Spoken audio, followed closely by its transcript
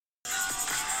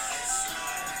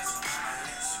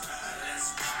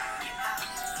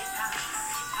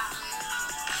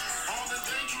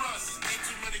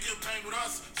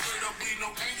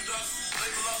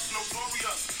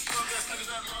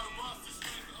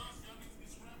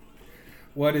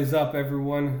What is up,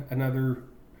 everyone? Another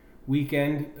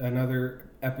weekend, another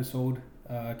episode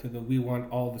to the We Want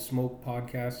All the Smoke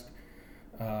podcast.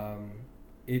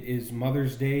 It is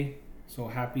Mother's Day, so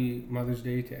happy Mother's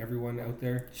Day to everyone out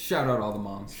there. Shout out all the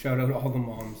moms. Shout out all the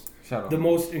moms. Shout out. The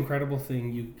most incredible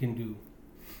thing you can do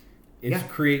is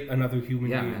create another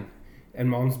human being. Man. And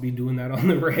moms be doing that on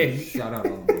the reg. Shout out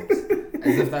all the moms.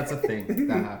 As if that's a thing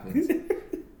that happens.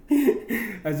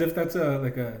 As if that's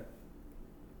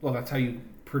well, that's how you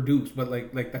produce, but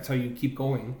like that's how you keep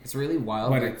going. It's really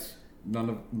wild. But like no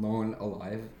one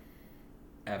alive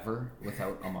ever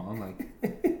without a mom. Like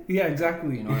yeah,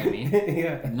 exactly. You know what I mean?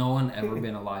 Yeah. No one ever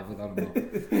been alive without a mom.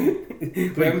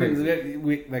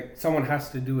 Like someone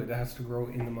has to do it. It has to grow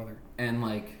in the mother. And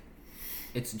like,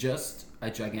 it's just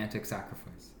a gigantic sacrifice.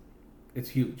 It's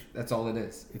huge. That's all it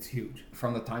is. It's huge.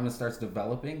 From the time it starts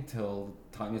developing till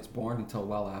the time it's born until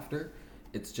well after,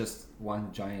 it's just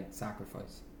one giant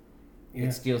sacrifice. Yeah.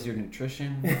 It steals your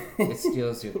nutrition. It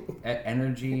steals your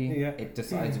energy. Yeah. It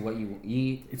decides what you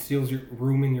eat. It steals your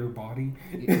room in your body.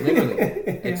 Literally,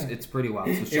 it's pretty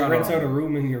wild. So it rents out a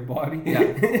room in your body.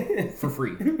 Yeah, for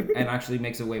free, and actually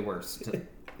makes it way worse.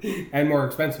 And more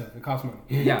expensive. It costs money.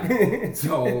 Yeah.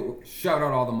 So shout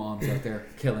out all the moms out there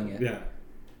killing it. Yeah.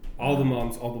 All the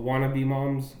moms, all the wannabe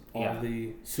moms, all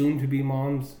the soon-to-be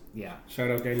moms. Yeah. Shout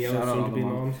out Daniela, soon-to-be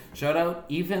moms. Shout out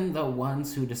even the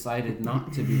ones who decided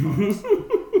not to be moms.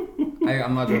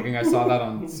 I'm not joking. I saw that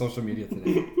on social media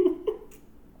today.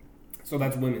 So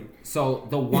that's women. So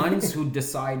the ones who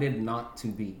decided not to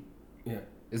be. Yeah.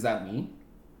 Is that me?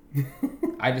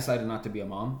 I decided not to be a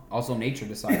mom. Also, nature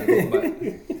decided it, but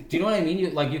do you know what I mean?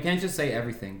 You can't just say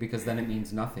everything because then it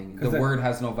means nothing. The word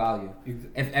has no value.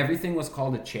 If everything was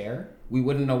called a chair, we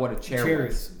wouldn't know what a chair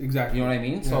was. Exactly. You know what I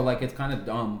mean? Yeah. So it's kind of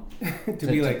dumb to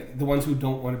be like the ones who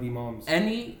don't want to be moms.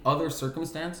 Any other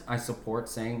circumstance, I support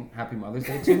saying Happy Mother's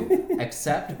Day to,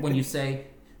 except when you say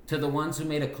to the ones who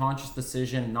made a conscious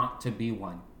decision not to be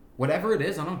one. Whatever it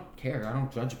is, I don't care. I don't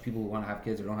judge people who want to have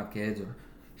kids or don't have kids or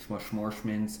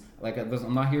schmorshmins.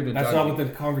 I'm not here to That's judge. not what the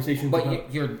conversation is about.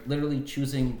 But you're literally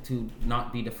choosing to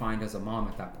not be defined as a mom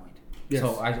at that point. Yes.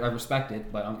 So I respect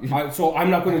it, but so I'm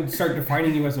not going to start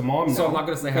defining you as a mom now. So I'm not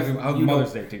going to say Happy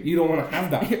Mother's Day to you. You don't want to have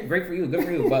that. Great for you, good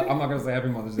for you, but I'm not going to say Happy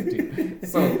Mother's Day to you.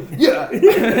 So yeah.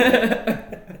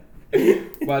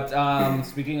 But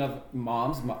speaking of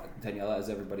moms, Daniela, as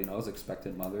everybody knows,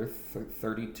 expectant mother,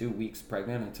 32 weeks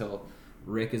pregnant until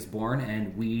Rick is born,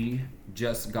 and we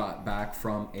just got back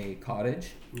from a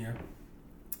cottage. Yeah.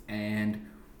 And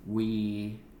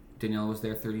Daniela was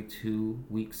there 32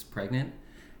 weeks pregnant,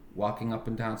 walking up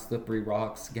and down slippery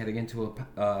rocks, getting into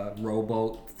a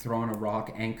rowboat, throwing a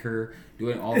rock anchor,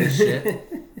 doing all this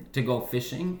shit to go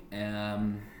fishing.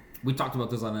 We talked about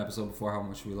this on an episode before, how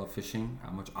much we love fishing, how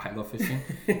much I love fishing,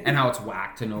 and how it's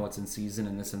whack to know what's in season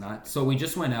and this and that. So we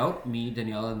just went out, me,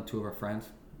 Daniela, and two of our friends.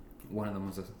 One of them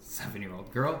was a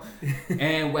 7-year-old girl,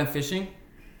 and went fishing.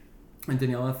 And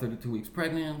Daniela, 32 weeks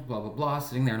pregnant, blah, blah, blah,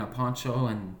 sitting there in a poncho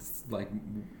and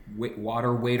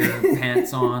water waiter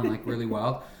pants on, really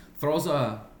wild. Throws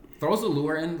a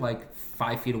lure in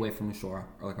 5 feet away from the shore,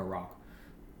 or a rock.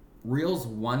 Reels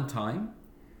one time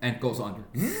and goes under.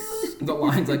 The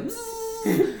line's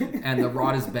and the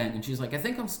rod is bent. And she's like, I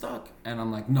think I'm stuck. And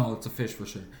I'm like, no, it's a fish for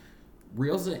sure.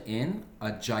 Reels it in,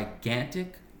 a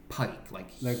gigantic pike.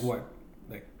 Like what?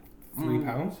 3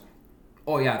 pounds?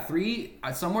 Oh yeah,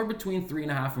 somewhere between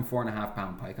 3.5 and 4.5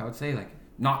 pound pike. I would say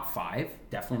not 5,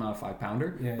 definitely not a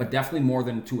 5-pounder, but definitely more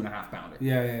than 2.5 pounder.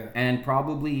 Yeah. And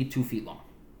probably 2 feet long.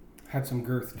 Had some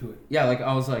girth to it. Yeah,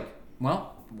 I was like,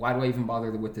 well, why do I even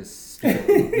bother with this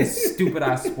stupid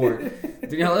ass sport?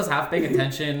 Daniela's half paying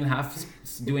attention, half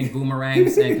doing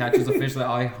boomerangs and catches a fish that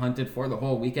I hunted for the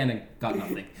whole weekend and got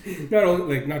nothing.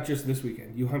 Not just this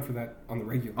weekend. You hunt for that on the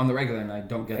regular. On the regular, and I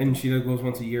don't get. And she goes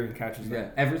once a year and catches that.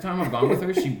 Yeah, every time I've gone with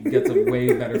her, she gets a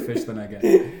way better fish than I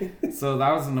get. So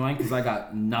that was annoying because I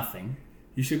got nothing.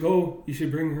 You should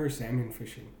bring her salmon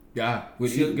fishing. Yeah,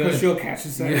 we'd eat good. Because she'll catch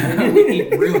us. Yeah, we'd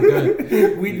eat real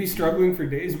good. We'd be struggling for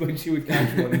days, but she would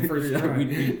catch one the first time.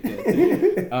 We'd eat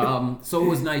good. So it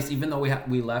was nice, even though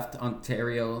we left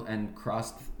Ontario and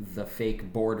crossed the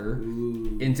fake border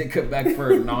into Quebec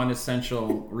for a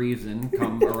non-essential reason.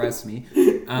 Come arrest me.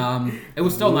 It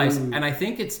was still nice, and I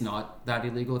think it's not that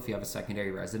illegal if you have a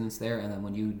secondary residence there, and then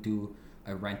when you do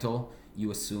a rental,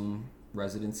 you assume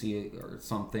residency or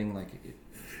something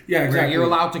Yeah, exactly. You're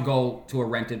allowed to go to a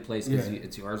rented place because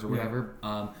it's yours or whatever.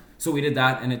 So we did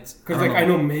that, and it's because I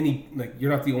know many, like, you're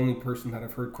not the only person that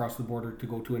I've heard cross the border to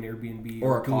go to an Airbnb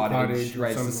or a cottage,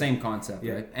 right? It's the same concept,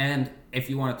 right? And if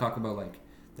you want to talk about like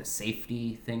the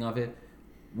safety thing of it,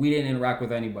 we didn't interact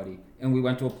with anybody, and we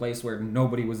went to a place where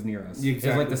nobody was near us. Exactly. It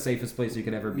was like the safest place you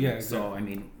could ever be. Yeah, exactly. So I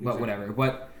mean, but whatever.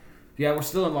 But yeah, we're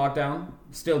still in lockdown,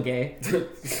 still gay.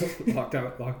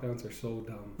 Lockdowns are so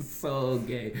dumb. So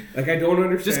gay. Like, I don't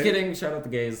understand. Just kidding. Shout out the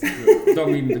gays.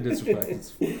 Don't mean to disrespect.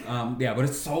 It's, yeah, but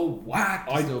it's so whack.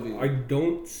 I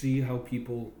don't see how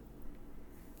people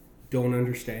don't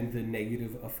understand the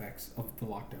negative effects of the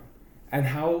lockdown and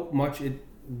how much it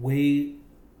way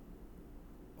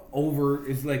over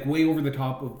the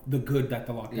top of the good that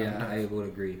the lockdown does. I would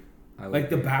agree.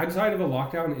 The bad side of a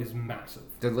lockdown is massive.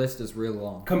 The list is real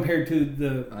long compared to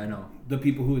the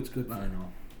people who it's good for.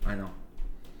 I know,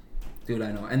 dude.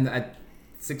 I know. And at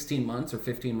 16 months or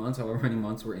 15 months, however many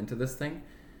months we're into this thing,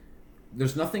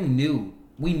 there's nothing new.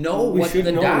 We know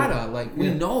data. Like, we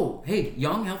know. Hey,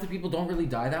 young, healthy people don't really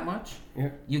die that much. Yeah.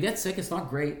 You get sick, it's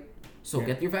not great. So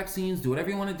get your vaccines, do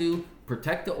whatever you want to do,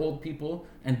 protect the old people,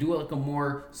 and do like a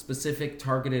more specific,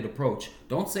 targeted approach.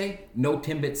 Don't say no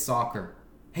Timbit soccer.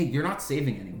 Hey, you're not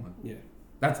saving anyone. Yeah.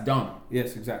 That's dumb.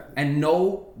 Yes, exactly. And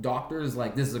no doctor is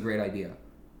like, this is a great idea.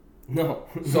 No.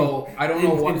 So I don't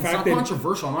know what. It's not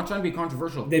controversial. I'm not trying to be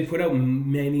controversial. They put out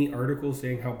many articles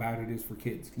saying how bad it is for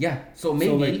kids. Yeah. So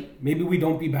maybe we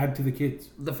don't be bad to the kids.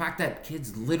 The fact that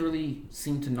kids literally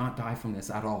seem to not die from this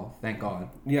at all. Thank God.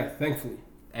 Yeah, thankfully.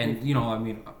 And I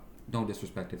mean, no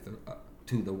disrespect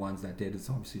to the ones that did. It's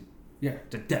obviously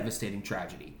it's a devastating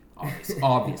tragedy.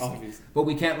 Obviously. But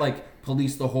we can't like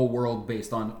police the whole world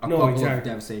based on a couple of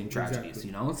devastating tragedies.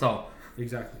 So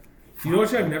exactly. You know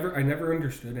what I never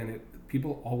understood, and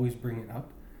people always bring it up,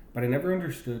 but I never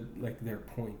understood like their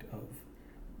point of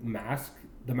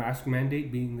the mask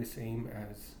mandate being the same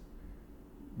as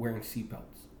wearing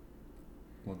seatbelts.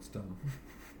 What's dumb?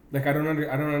 Like, I don't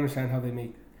understand how they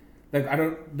make. Like,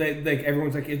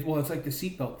 everyone's like, it's like the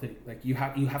seatbelt thing. Like, you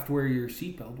have to wear your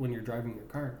seatbelt when you're driving your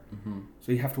car. Mm-hmm.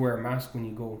 So you have to wear a mask when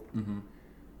you go. Mm-hmm.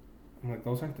 I'm like,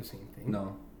 those aren't the same thing.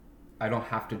 No. I don't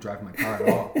have to drive my car at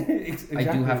all. Exactly.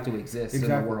 I do have to exist in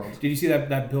the world. Did you see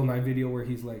that Bill Nye video where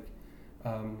he's like,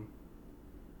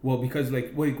 because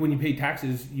like when you pay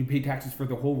taxes for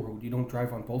the whole road. You don't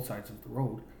drive on both sides of the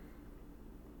road.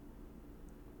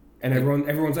 And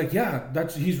everyone's like, yeah,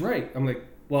 he's right. I'm like,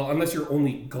 well, unless you're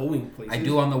only going places. I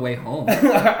do on the way home.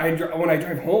 When I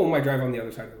drive home, I drive on the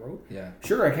other side of the road. Yeah.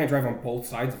 Sure, I can't drive on both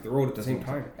sides of the road at the same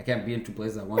time. I can't be in two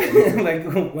places at once.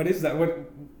 Like, what is that?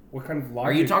 What kind of logic?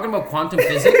 Are you talking about quantum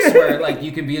physics where like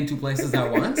you can be in two places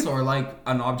at once, or like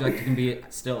an object can be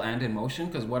still and in motion?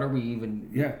 Because what are we even?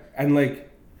 Yeah, and like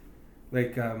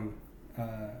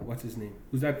what's his name?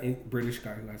 Who's that British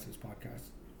guy who has his podcast?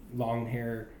 Long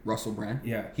hair. Russell Brand.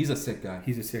 Yeah, he's a sick guy.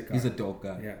 He's a dope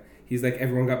guy. Yeah, he's like,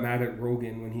 everyone got mad at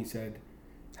Rogan when he said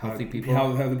healthy people,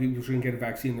 how the people shouldn't get a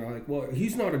vaccine. They're like, well,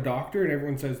 he's not a doctor, and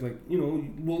everyone says like,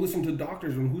 we'll listen to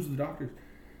doctors. And who's the doctors?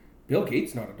 Bill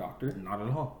Gates not a doctor. Not at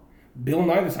all. Bill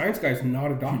Nye the Science Guy is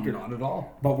not a doctor. Not at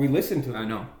all. But we listen to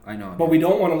them. I know. But we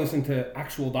don't want to listen to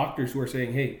actual doctors who are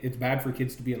saying, hey, it's bad for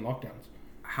kids to be in lockdowns.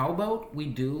 How about we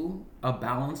do a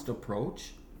balanced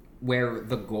approach where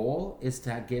the goal is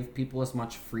to give people as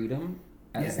much freedom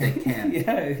as they can.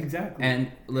 Yeah, exactly.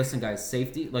 And listen, guys,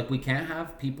 safety, like, we can't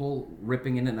have people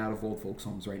ripping in and out of old folks'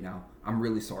 homes right now. I'm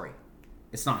really sorry.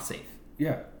 It's not safe.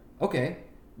 Yeah. Okay.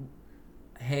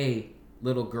 Hey,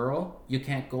 little girl, you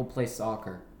can't go play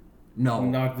soccer. No,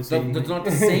 not the same. That's not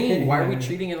the same. Why are we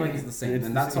treating it like it's the same?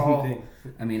 And that's all. Thing.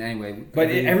 I mean, anyway. But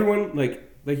everyone, like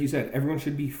you said, everyone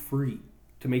should be free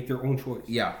to make their own choice.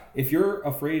 Yeah. If you're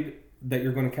afraid that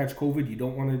you're going to catch COVID, you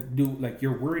don't want to do, like,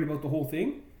 you're worried about the whole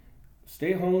thing,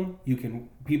 stay home.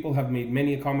 People have made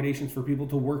many accommodations for people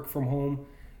to work from home.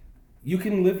 You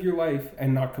can live your life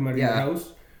and not come out of your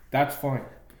house. That's fine.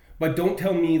 But don't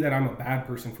tell me that I'm a bad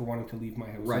person for wanting to leave my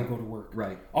house and go to work.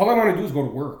 Right. All I want to do is go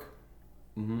to work.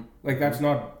 Mm-hmm. Like, that's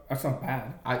not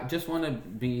bad. I just want to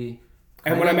be.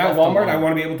 And when I'm at Walmart, I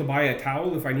want to be able to buy a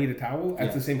towel if I need a towel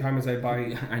at the same time as I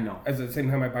buy. I know. At the same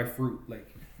time I buy fruit,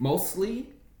 like. Mostly,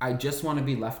 I just want to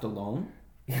be left alone.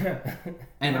 Yeah.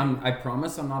 And I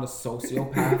promise I'm not a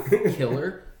sociopath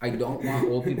killer. I don't want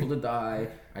old people to die.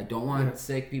 I don't want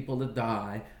sick people to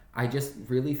die. I just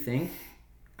really think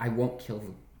I won't kill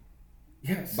them.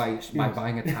 Yes. By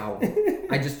buying a towel.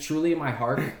 I just truly in my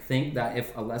heart think that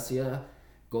if Alessia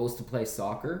goes to play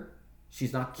soccer,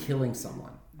 she's not killing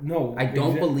someone. No. I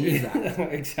don't believe that.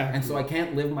 Exactly. And so I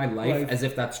can't live my life as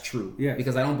if that's true.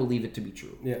 Because I don't believe it to be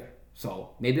true. Yeah.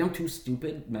 So maybe I'm too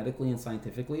stupid medically and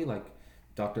scientifically. Like,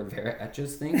 Dr. Vera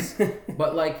Etches things,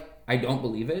 but like I don't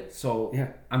believe it, so Yeah.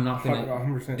 I'm not gonna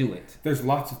 100%. do it. There's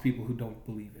lots of people who don't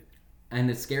believe it. And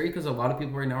it's scary because a lot of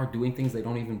people right now are doing things they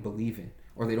don't even believe in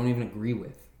or they don't even agree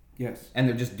with, Yes. and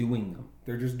they're just doing them.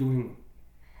 They're just doing them.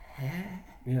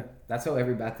 Yeah. That's how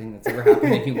every bad thing that's ever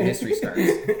happened in human history starts.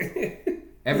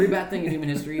 Every bad thing in human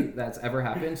history that's ever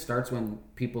happened starts when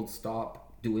people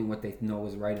stop doing what they know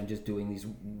is right and just doing these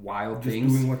wild Just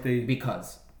things doing what they...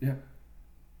 because. Yeah.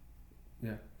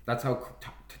 Yeah. That's how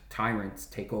tyrants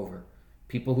take over.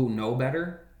 People who know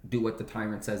better do what the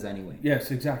tyrant says anyway.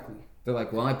 Yes, exactly. They're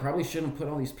like, well, I probably shouldn't put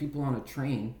all these people on a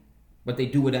train, but they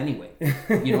do it anyway.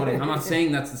 You know what I'm not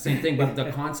saying that's the same thing, but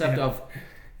the concept of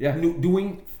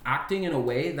acting in a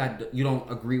way that you don't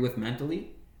agree with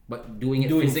mentally, but doing it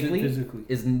physically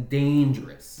is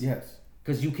dangerous. Yes.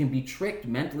 Because you can be tricked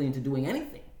mentally into doing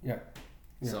anything. Yeah.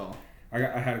 So I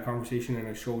had a conversation and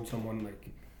I showed someone like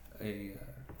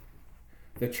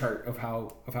the chart of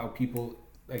how people,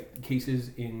 like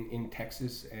cases in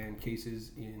Texas and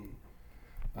cases in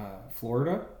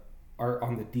Florida are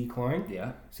on the decline.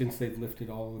 Yeah. Since they've lifted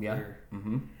all of their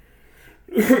Mm-hmm.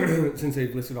 since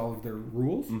they've listed all of their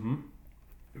rules. Mm-hmm.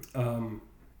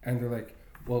 And they're like,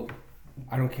 well,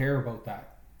 I don't care about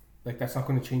that. Like that's not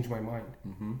going to change my mind.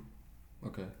 Mm-hmm.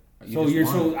 Okay.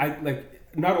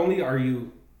 Not only are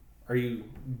you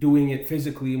doing it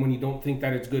physically when you don't think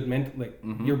that it's good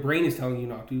your brain is telling you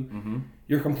not to. Mm-hmm.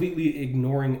 You're completely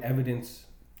ignoring evidence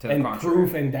and contrary.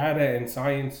 proof and data and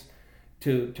science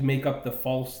to make up the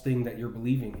false thing that you're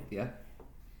believing in. Yeah.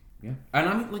 Yeah. And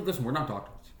I mean, like, listen, we're not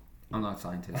doctors. I'm not a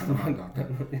scientist. I'm not a doctor.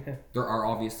 Yeah. There are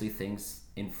obviously things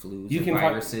in flus You and can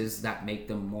viruses that make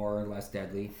them more or less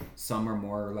deadly. Some are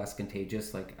more or less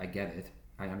contagious. Like, I get it.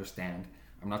 I understand.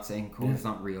 I'm not saying COVID's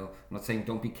not real. I'm not saying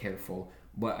don't be careful.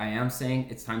 But I am saying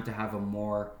it's time to have a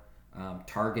more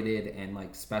targeted and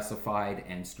like specified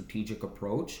and strategic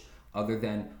approach other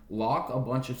than lock a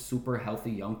bunch of super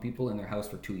healthy young people in their house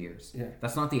for 2 years. Yeah.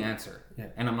 That's not the answer. Yeah.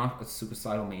 And I'm not a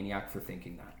suicidal maniac for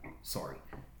thinking that. Sorry.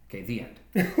 Okay, the end.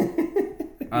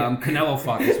 Canelo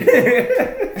fought this week.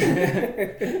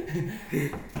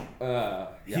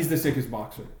 He's the sickest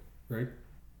boxer, right?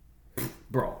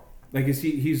 Bro. Like is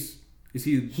he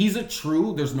He's a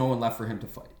true, there's no one left for him to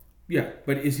fight. Yeah,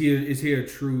 but is he a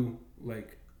true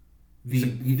like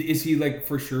is he like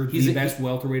for sure the best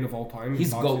welterweight of all time?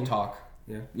 He's GOAT talk.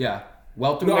 Yeah. Yeah.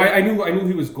 Welterweight. No, I knew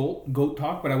he was GOAT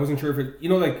talk, but I wasn't sure if it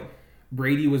like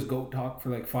Brady was GOAT talk for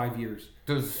like 5 years.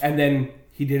 And then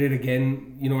he did it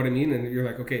again, you know what I mean? And you're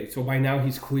like, okay, so by now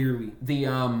he's clearly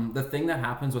the thing that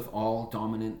happens with all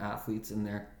dominant athletes in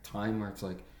their time where it's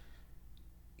like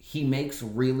he makes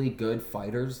really good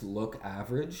fighters look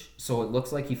average, so it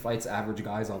looks like he fights average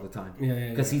guys all the time. Yeah.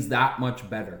 Because he's that much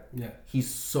better. Yeah.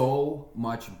 He's so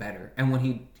much better. And when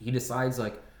he decides,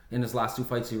 like in his last 2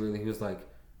 fights, he was like,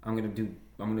 I'm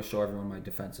gonna show everyone my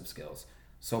defensive skills.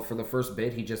 So for the first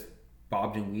bit, he just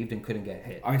bobbed and weaved and couldn't get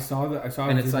hit. I saw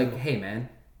and it's like, hey man,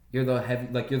 you're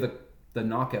the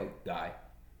knockout guy.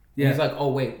 Yeah. And he's like, oh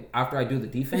wait, after I do the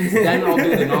defense, then I'll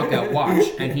do the knockout. Watch.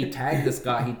 And he tagged this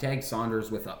guy. He tagged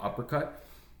Saunders with an uppercut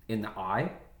in the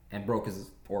eye and broke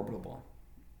his orbital bone.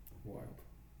 Wild.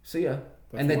 So yeah,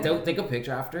 and then don't take a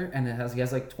picture after, and he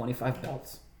has like 25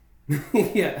 belts.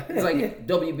 Yeah, it's like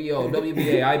WBO,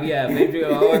 WBA, IBF,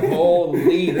 AJO. Like,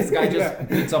 holy, this guy just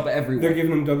beats up everyone. They're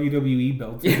giving him WWE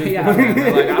belts. Yeah.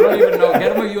 They're like, I don't even know.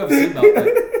 Get him a UFC belt.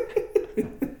 Then.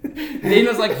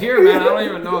 Dana's like, here, man. I don't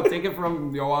even know. Take it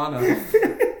from Joanna.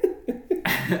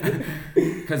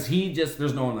 Because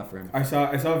there's no one left for him. I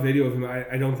saw a video of him.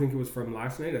 I don't think it was from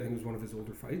last night. I think it was one of his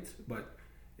older fights, but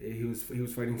he was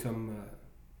fighting some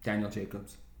Daniel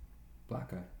Jacobs, black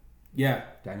guy. Yeah,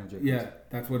 Daniel Jacobs. Yeah,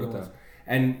 that's what it was.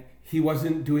 And he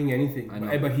wasn't doing anything,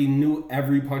 but he knew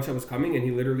every punch that was coming, and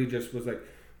he literally just was like,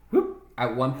 whoop.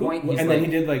 At one point, then he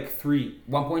did like 3.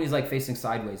 One point, he's like facing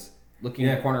sideways, looking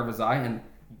in the corner of his eye, and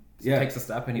takes a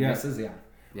step and he misses. Yeah.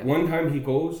 One time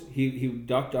he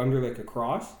ducked under like a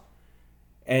cross,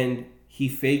 and he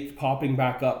faked popping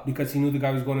back up because he knew the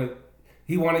guy was going to.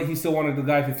 He still wanted the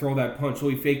guy to throw that punch, so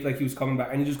he faked like he was coming back,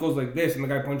 and he just goes like this, and the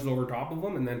guy punches over top of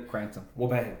him, and then cranks him. Well,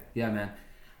 bang. Yeah, man.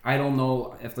 I don't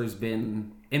know if there's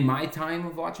been in my time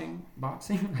of watching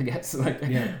boxing. I guess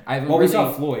we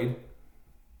saw Floyd.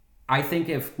 I think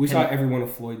if we saw every one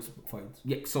of Floyd's fights.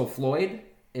 Yeah. So Floyd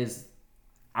is.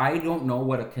 I don't know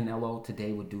what a Canelo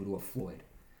today would do to a Floyd.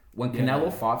 When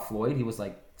Canelo fought Floyd, he was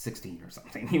like 16 or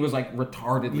something. He was like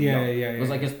retardedly young. It was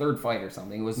like his 3rd fight or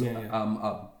something. It was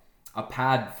a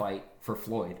pad fight for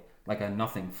Floyd, like a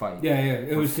nothing fight. Yeah.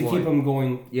 It was Floyd. To keep him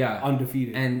going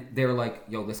undefeated. And they were like,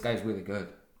 yo, this guy's really good.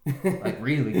 like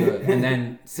really good. And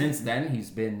then since then he's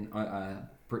been I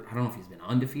don't know if he's been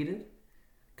undefeated.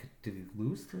 Did he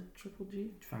lose to Triple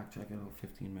G? Fact check it out.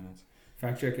 15 minutes.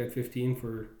 Fact check at 15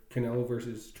 for Canelo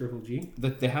versus Triple G.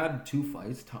 They had 2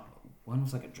 fights. One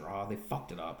was like a draw. They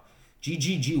fucked it up.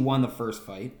 GGG won the first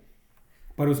fight.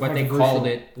 But they called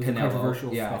it Canelo.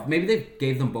 Controversial stuff. Maybe they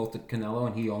gave them both to Canelo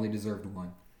and he only deserved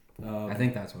one. I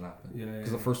think that's what happened.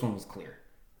 Because the first one was clear.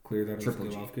 Clear that it Triple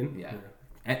was Golovkin. Yeah.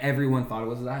 And everyone thought it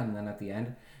was that, and then at the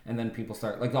end, and then people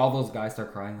start, like, all those guys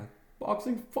start crying, like,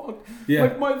 boxing, fuck. Yeah.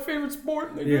 Like, my favorite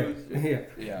sport. Yeah.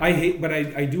 I hate, but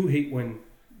I do hate when,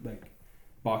 like,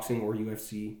 boxing or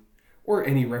UFC or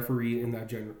any referee in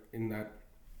that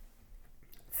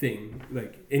thing,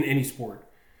 like, in any sport,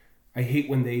 I hate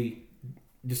when they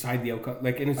decide the outcome.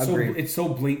 Like, and it's so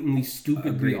blatantly,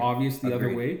 stupidly obvious the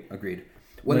other way. Agreed.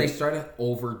 When they start to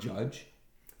overjudge.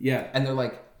 Yeah. And they're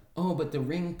like, oh, but the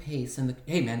ring pace and the...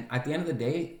 Hey, man, at the end of the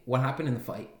day, what happened in the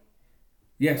fight?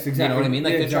 Yes, exactly. You know what I mean?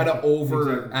 Like, they try to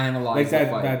over-analyze the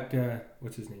fight. That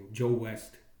what's his name? Joe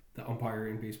West, the umpire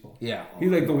in baseball. Yeah. He's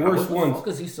like the worst one.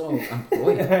 Because he's so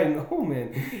employed. I know,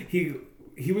 man.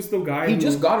 He was the guy He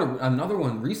just got another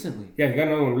one recently. Yeah, he got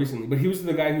another one recently. But he was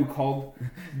the guy who called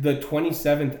the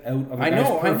 27th out of a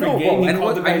guy's perfect bro. game. He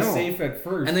called the guy safe at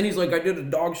first. And then he's like, I did a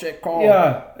dog shit call.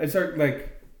 Yeah. It's like,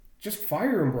 just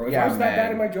fire him, bro. If I was that man.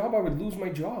 bad at my job, I would lose my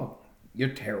job. You're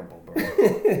terrible, bro.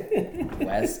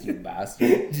 West, you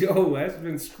bastard. Joe West has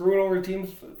been screwing over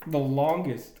teams for the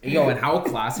longest. Yo, and how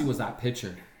classy was that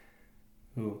picture?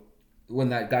 Who? When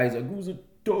that guy's like, who's a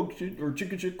dog shit or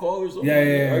chicken shit call or something?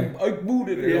 Yeah. I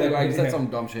booted it. Yeah, like, I said some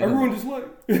dumb shit. I ruined his life.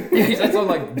 He said some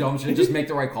like dumb shit. Just make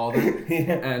the right call then.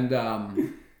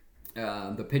 Yeah.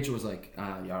 And the pitcher was like,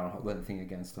 I don't have anything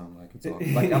against him. Like, it's all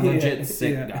like a legit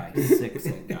sick guy.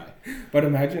 Sick guy. But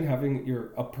imagine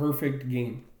having a perfect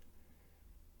game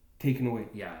taken away.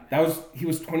 Yeah. He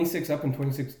was 26 up and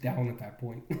 26 down at that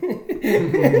point.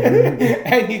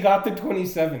 And he got the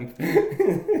 27th.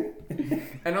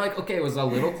 And like, okay, it was a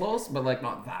little close, but like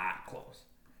not that close.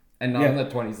 And not on the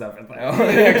 27th.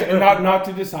 not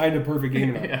to decide a perfect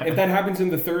game. Yeah. If that happens in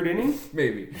the 3rd inning,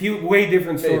 maybe. Way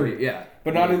different story. Maybe, yeah.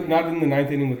 But not in the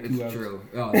 9th inning with 2 outs. It's true.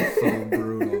 Oh, it's so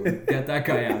brutal. Get that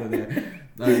guy out of there.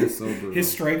 That is so brutal.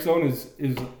 His strike zone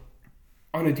is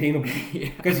unattainable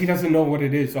because he doesn't know what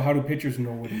it is. So how do pitchers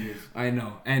know what it is? I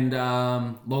know. And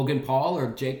Logan Paul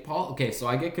or Jake Paul. Okay, so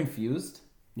I get confused.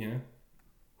 Yeah.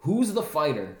 Who's the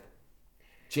fighter?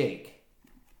 Jake.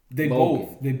 They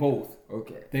both.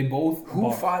 Okay. They both.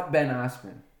 Who fought Ben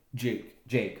Askren? Jake.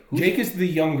 Jake is the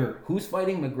younger. Who's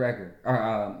fighting McGregor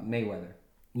or Mayweather?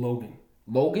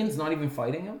 Logan's not even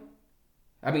fighting him?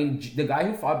 I mean, the guy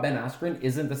who fought Ben Askren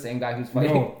isn't the same guy who's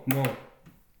fighting. No.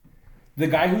 The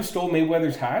guy who stole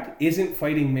Mayweather's hat isn't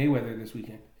fighting Mayweather this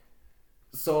weekend.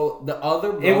 So the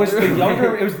other brother... It was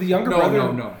the younger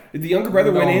brother. No. The younger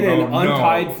brother went in and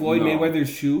untied Floyd Mayweather's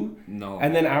shoe. No.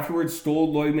 And then afterwards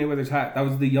stole Floyd Mayweather's hat. That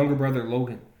was the younger brother,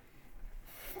 Logan.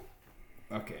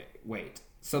 Okay, wait.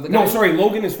 So the guy... No, sorry,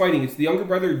 Logan is fighting. It's the younger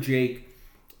brother, Jake.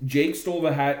 Jake stole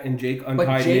the hat and Jake untied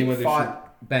Mayweather's shoe. But Jake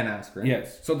fought Ben Askren.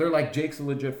 Yes. So they're like, Jake's a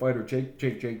legit fighter. Jake.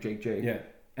 Yeah.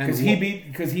 Because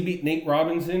he beat Nate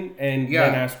Robinson and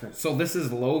Ben Askren. So this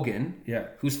is Logan. Yeah.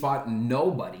 Who's fought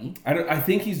nobody. I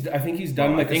think he's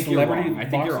done a celebrity boxing. I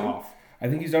think you're off. I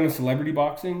think he's done a celebrity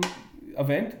boxing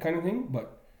event kind of thing,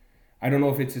 but I don't know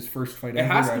if it's his first fight. It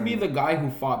has to be the guy who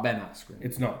fought Ben Askren.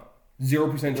 It's not.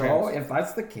 0% chance. Bro, if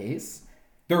that's the case,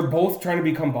 they're both trying to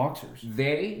become boxers.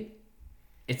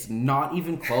 It's not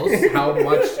even close how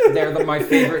much they're my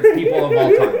favorite people of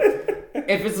all time.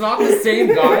 If it's not the same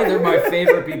guy, they're my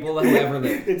favorite people that have ever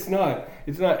lived. It's not.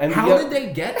 And how did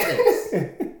they get this?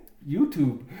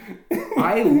 YouTube.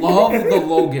 I love the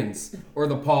Logans or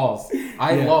the Pauls.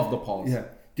 I love the Pauls. Yeah.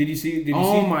 Did you see?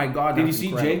 My God! Did you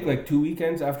see Jake like 2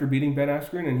 weekends after beating Ben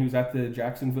Askren, and he was at the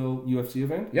Jacksonville UFC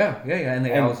event? Yeah. And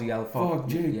they all yelled, "Fuck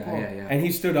Jake!" Yeah. And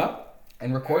he stood up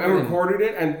and recorded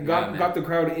it and got the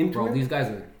crowd into it. Bro, these guys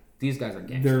are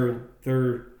gangsters.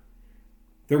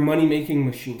 They're money making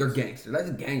machines. They're gangster. That's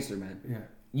a gangster, man. Yeah.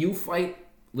 You fight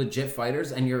legit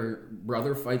fighters, and your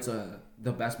brother fights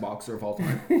the best boxer of all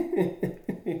time.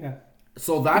 Yeah.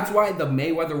 So that's why the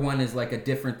Mayweather one is like a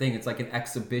different thing. It's like an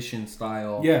exhibition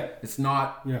style. Yeah. It's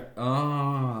not. Yeah.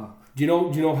 Do you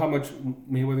know how much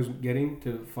Mayweather's getting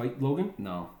to fight Logan?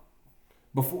 No.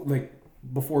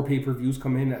 Before pay-per-views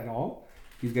come in at all,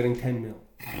 he's getting 10 mil.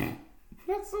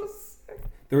 That's so sick.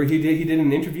 He did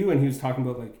an interview and he was talking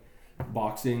about like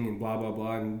boxing and blah blah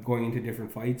blah and going into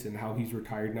different fights and how he's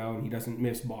retired now and he doesn't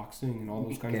miss boxing and all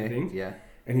those kinds of things. Yeah.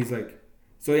 And he's like,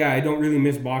 so yeah, I don't really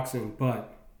miss boxing,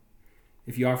 but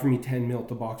if you offer me 10 mil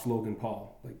to box Logan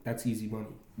Paul, like that's easy money.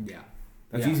 Yeah.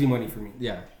 That's Yeah. easy money for me.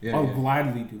 Yeah. I'll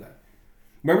gladly do that.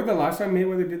 Remember the last time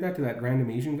Mayweather did that to that random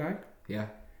Asian guy? Yeah.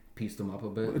 Pieced him up a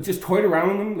bit. Just toyed around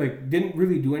with him, like didn't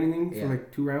really do anything Yeah. for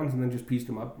like 2 rounds, and then just pieced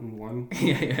him up and won.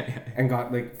 yeah. And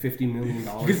got like $50 million.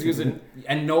 Because he was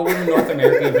and no one in North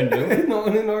America even knew. No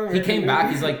one in North America He came knew.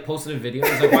 back. He's like posted a video.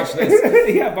 He's like, watch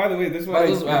this. Yeah. By the way, this one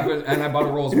And I bought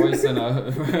a Rolls Royce and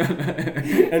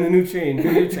and a new chain. a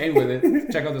new chain with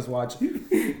it. Check out this watch.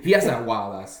 He has that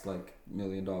wild ass like $1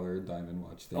 million diamond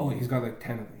watch thing. Oh, he's got like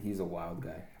 10 of them. He's a wild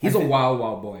guy. He's a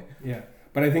wild boy. Yeah,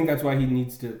 but I think that's why he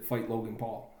needs to fight Logan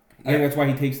Paul. I think that's why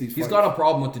he takes these. He's fights. got a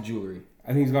problem with the jewelry.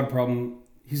 I think he's got a problem.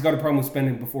 He's got a problem with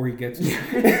spending before he gets.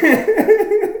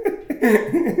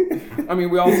 I mean,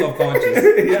 we all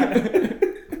self-conscious.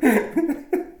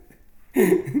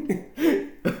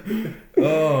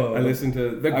 Oh, I listen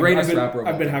to the greatest I've been, rapper of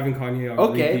all I've been time. having Kanye on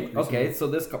Okay, repeat recently. okay. So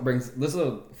this is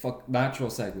a natural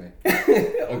segue.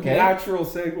 Okay, Natural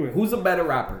segue. who's a better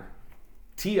rapper,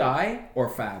 T.I. or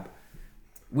Fab?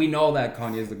 We know that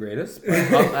Kanye is the greatest.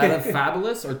 But out of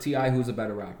Fabulous or T.I., who's a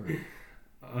better rapper?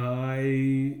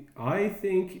 I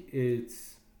think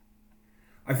it's.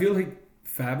 I feel like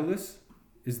Fabulous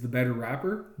is the better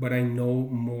rapper, but I know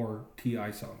more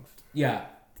T.I. songs. Yeah,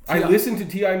 I T.I. listen to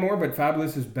T.I. more, but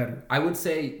Fabulous is better. I would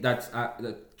say that's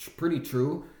pretty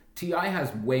true. T.I.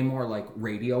 has way more like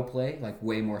radio play, like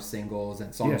way more singles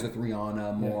and songs Yeah. with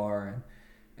Rihanna more,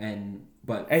 and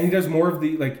And he does more of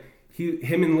the like.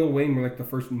 Him and Lil Wayne were like the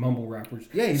first mumble rappers.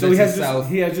 Yeah, so he has South.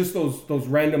 he has just those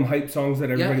random hype songs that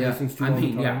everybody listens to all the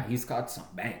time. Yeah, he's got some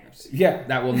bangers. Yeah,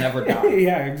 That will never die.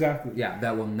 yeah, exactly. Yeah,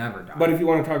 that will never die. But if you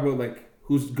want to talk about like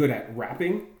who's good at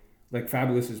rapping, like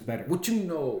Fabulous is better. what you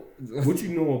know? What you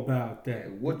know about that?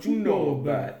 What you know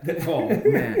about that? Oh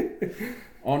man.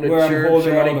 On the Where I'm church,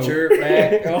 holding on all the the- church,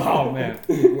 man. Oh man.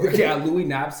 Yeah, Louis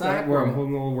knapsack. Where I'm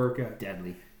holding all the work at.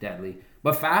 Deadly.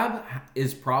 But Fab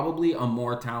is probably a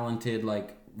more talented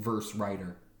like verse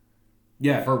writer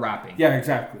Yeah, for rapping. yeah,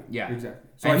 exactly. Yeah. exactly.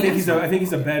 So And I he think has I think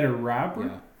he's a better rapper.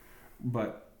 Yeah.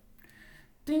 But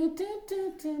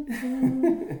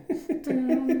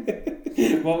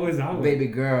what was that one? Baby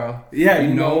girl. Yeah,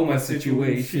 you know my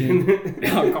situation.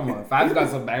 Oh, come on. Fab's got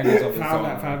some bangers of his song.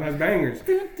 Fab has bangers.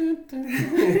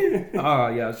 Oh,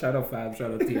 yeah. Shout out Fab.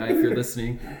 Shout out T.I. if you're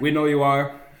listening. We know you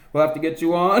are. We'll have to get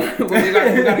you on. we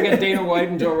got to get Dana White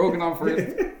and Joe Rogan on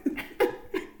first.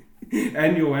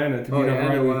 And Joanna to be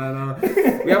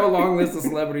We have a long list of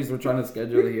celebrities we're trying to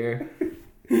schedule here.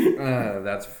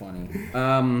 That's funny.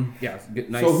 Yeah. Good,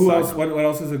 nice. So who side else? note. What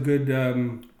else is a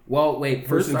good? Well, wait.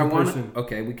 First, Person I to want. person.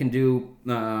 Okay, we can do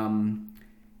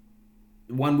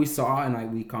one we saw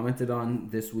and we commented on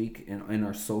this week in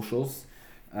our socials.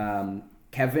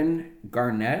 Kevin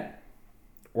Garnett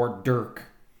or Dirk.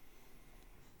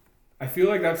 I feel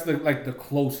like that's the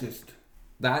closest.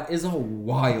 That is a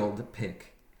wild pick.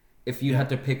 If you had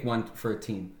to pick one for a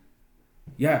team,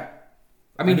 Yeah,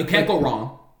 I mean, you can't go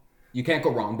wrong. You can't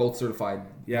go wrong. Both certified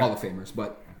Yeah. Hall of Famers,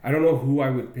 but I don't know who I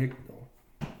would pick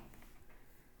though.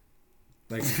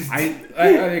 Like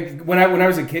I when I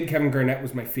was a kid, Kevin Garnett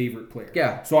was my favorite player.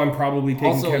 Yeah. So I'm probably taking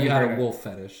also Kevin you had Garnett. a wolf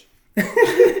fetish.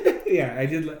 Yeah, I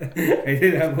did. I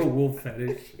did have a wolf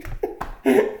fetish.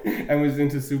 I was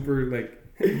into super like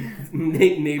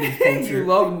native You culture.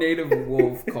 love native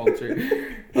wolf culture.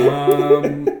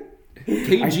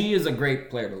 KG is a great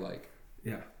player to like.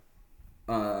 Yeah,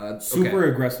 super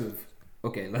aggressive.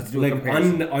 Okay, let's do a Like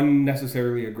comparison.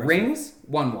 unnecessarily aggressive. Rings,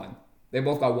 1-1. They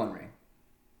both got one ring.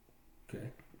 Okay.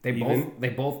 They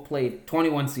both played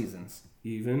 21 seasons.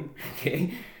 Even.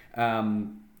 Okay.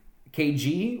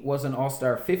 KG was an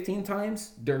All-Star 15 times.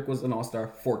 Dirk was an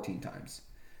All-Star 14 times.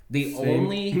 The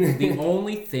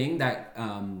only thing that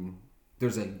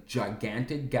there's a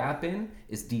gigantic gap in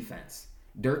is defense.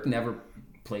 Dirk never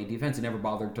played defense. He never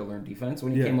bothered to learn defense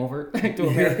when he came over to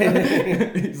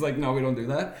America. He's like, no, we don't do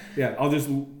that. Yeah, I'll just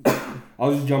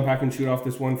jump back and shoot off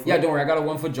this one foot. Yeah, don't worry. I got a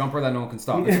 1-foot jumper that no one can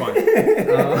stop. It's fine.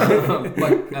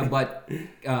 But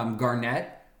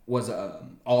Garnett was a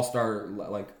all-star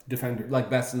Defender. like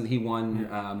best. He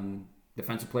won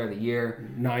defensive player of the year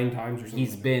 9 times or something.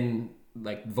 He's been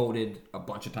like voted a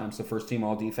bunch of times to first team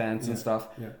all defense and stuff.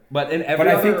 Yeah. But in every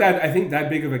But I think that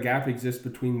big of a gap exists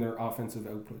between their offensive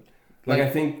output. Like I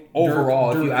think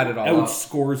overall, Dirk if you add it all up,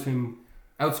 outscores him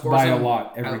outscores by him a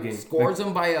lot every game. Outscores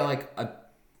him by a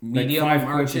medium 5 points a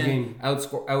margin. game.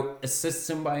 Out assists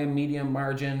him by a medium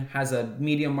margin. Has a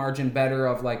medium margin better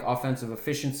of like offensive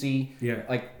efficiency. Yeah.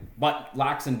 But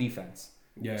lacks in defense.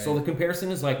 Yeah. So the comparison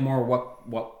is like more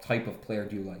what type of player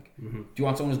do you like? Mm-hmm. Do you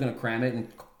want someone who's going to cram it and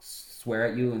swear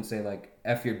at you and say like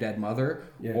 "F your dead mother,"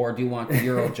 Yeah. or do you want the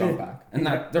Euro jump back? And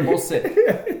that they're both sick.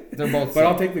 They're both. But sick.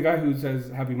 I'll take the guy who says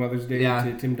Happy Mother's Day Yeah.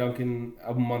 to Tim Duncan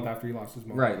a month after he lost his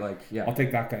mom. Right, like I'll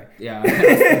take that guy. Yeah,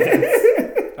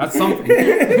 that's something.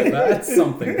 That's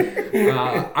something.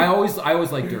 I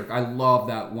always like Dirk. I love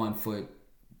that 1 foot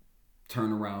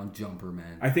turnaround jumper,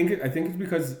 man. I think it's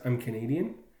because I'm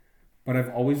Canadian, but I've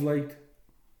always liked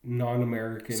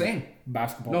non-American Same.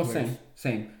 basketball players.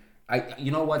 Same.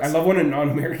 You know what? I love when a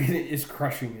non-American is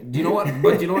crushing it. Do you know what?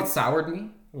 But do you know what soured me?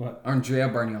 What? Andrea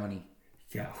Bargnani.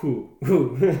 Yeah. Who?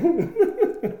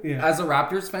 Yeah. As a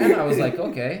Raptors fan, I was like,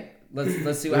 okay,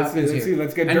 let's see what happens here.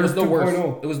 Let's get and it was Dirk the worst.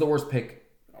 2.0. It was the worst pick.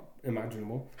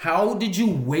 Imaginable. How did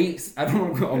you waste? I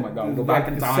don't know. Oh my god, go back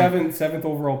in The time. seventh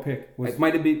overall pick was. It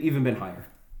might have even been higher.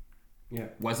 Yeah.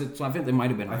 Was it? So I think it might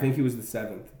have been higher. I think he was the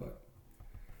 7th, but.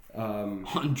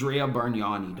 Andrea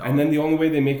Bargnani, dog. And then the only way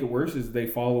they make it worse is they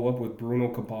follow up with Bruno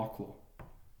Caboclo.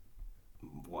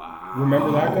 Wow.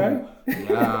 Remember that guy?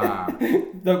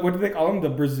 Yeah. What do they call him? The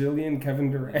Brazilian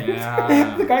Kevin Durant.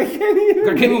 Yeah. The guy can't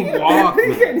even walk, He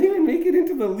man. can't even make it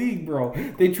into the league, bro.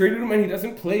 They traded him and he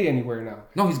doesn't play anywhere now.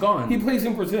 No, he's gone. He plays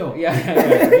in Brazil. Yeah.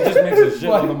 He just makes a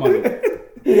shitload of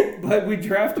money. But we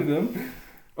drafted him.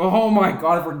 Oh my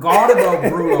god, I forgot about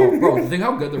Bruno. Bro, think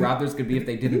how good the Raptors could be if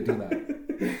they didn't do that.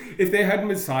 If they had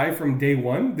Masai from day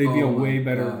one, they'd be a Oh my way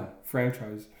better God.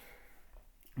 franchise.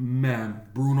 Man,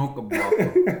 Bruno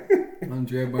Caboclo.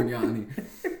 Andrea Bargnani.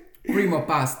 Prima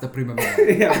pasta,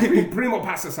 primavera. Yeah, Primo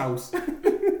Pasas house.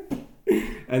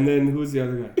 And then who's the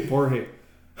other guy? Jorge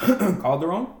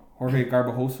Calderon?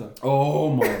 Garbajosa. Oh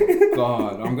my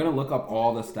god. I'm gonna look up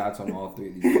all the stats on all three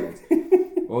of these guys.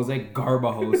 Jose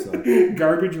Garbajosa.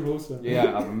 Garbage Hosa.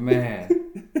 Yeah, man.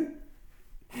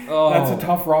 Oh, That's a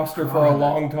tough roster for a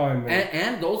long time, man.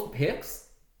 And those picks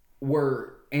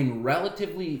were in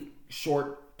relatively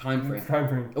short time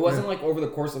frame. It wasn't like over the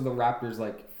course of the Raptors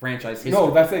like franchise history.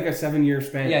 No, that's like a 7-year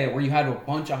span. Yeah, where you had a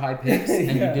bunch of high picks and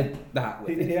Yeah. you did that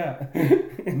with it. Yeah.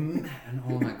 Man,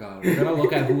 oh my god. We're gonna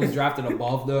look at who was drafted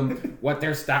above them, what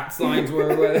their stats lines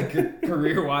were like,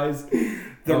 career wise.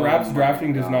 The Raps my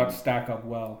drafting does God. not stack up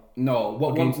well. No,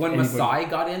 when Against anybody. Masai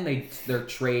got in, their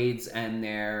trades and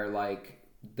their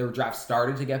draft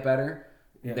started to get better.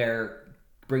 Yeah. They're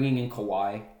bringing in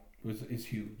Kawhi. Is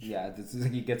huge. Yeah, this is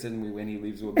like he gets in, we win, he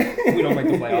leaves. We don't make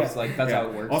the playoffs. Like that's how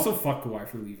it works. Also, fuck Kawhi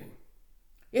for leaving.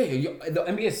 Yeah, the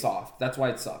NBA is soft. That's why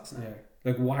it sucks. Yeah.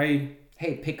 Like, why?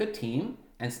 Hey, pick a team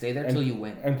and stay there till you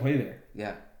win. And play there.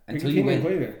 Yeah, Pick until a you team win. and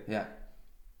play there. Yeah,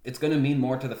 it's gonna mean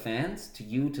more to the fans, to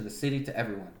you, to the city, to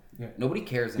everyone. Yeah. Nobody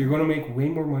cares. You're Anymore. going to make way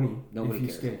more money Nobody if you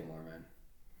cares stay. anymore, man.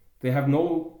 They have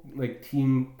no like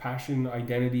team passion,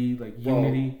 identity, like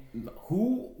unity.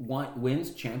 Who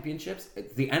wins championships?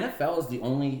 The NFL is the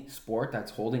only sport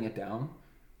that's holding it down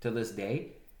to this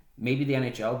day. Maybe the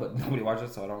NHL, but nobody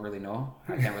watches, so I don't really know.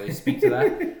 I can't really speak to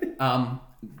that.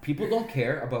 People don't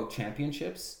care about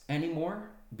championships anymore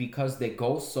because they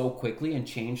go so quickly and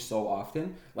change so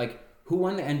often. Like, who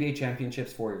won the NBA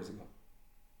championships 4 years ago?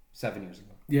 7 years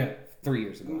ago? Yeah, 3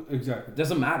 years ago? exactly. It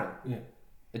doesn't matter. Yeah.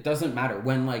 It doesn't matter.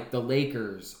 When, like, the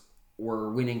Lakers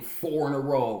were winning 4 in a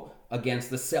row against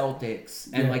the Celtics,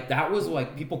 and, like, that was,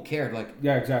 like, people cared. Like,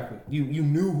 Yeah, exactly. you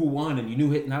knew who won, and you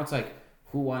knew it. Now it's like,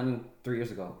 who won 3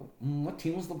 years ago? What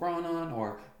team was LeBron on?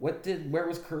 Or where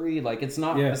was Curry? Like, it's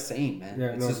not the same, man. Yeah,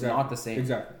 it's just not the same.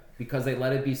 Exactly. Because they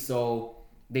let it be so.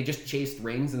 They just chased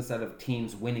rings instead of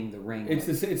teams winning the ring. It's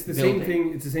like, the building. same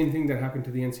thing. It's the same thing that happened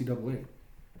to the NCAA.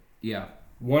 Yeah.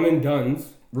 One and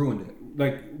dones. Ruined it.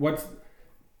 Like, what's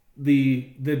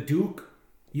the Duke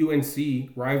UNC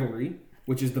rivalry,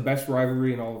 which is the best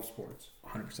rivalry in all of sports.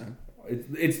 100%.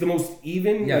 It's the most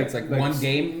even. Yeah, it's like one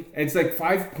game. It's like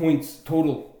 5 points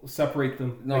total separate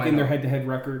them. No, like I in their know. head-to-head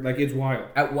record. Like, it's wild.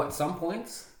 At some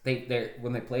points, they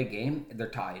when they play a game, they're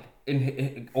tied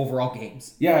in overall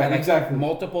games. Yeah, And, like, exactly.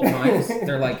 Multiple times,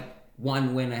 they're like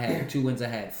 1 win ahead, 2 wins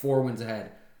ahead, 4 wins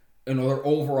ahead in their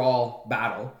overall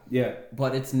battle. Yeah.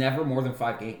 But it's never more than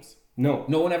 5 games. No.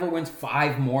 No one ever wins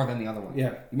 5 more than the other one.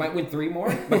 Yeah. You might win 3 more,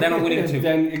 but then I'm winning 2.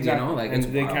 Then, exactly. You know, like And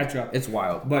it's they wild. catch up. It's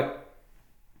wild. But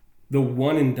the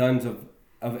one and dones of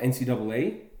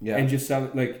NCAA, Yeah. and just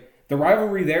like the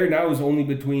rivalry there now is only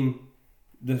between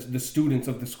the students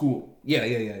of the school. Yeah.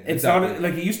 It's not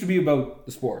like it used to be about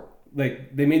the sport.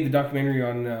 like they made the documentary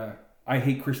on I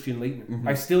Hate Christian Laettner. Mm-hmm.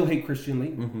 I still hate Christian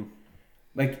Laettner.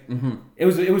 Like it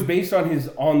was based on his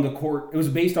on the court. It was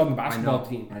based on the basketball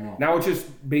team. I know. Now it's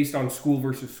just based on school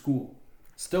versus school.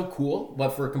 Still cool, but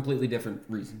for a completely different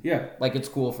reason. Yeah. Like, it's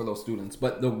cool for those students.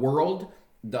 But the world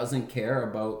doesn't care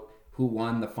about who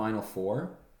won the Final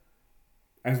Four.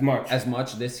 as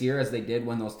much this year as they did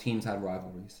when those teams had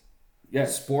rivalries.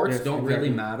 Yes. Sports Yes, don't exactly.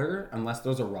 really matter unless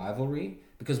there's a rivalry,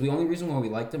 because the only reason why we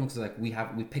like them is like we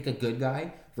pick a good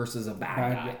guy versus a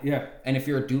bad guy. Yeah. And if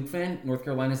you're a Duke fan, North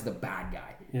Carolina's the bad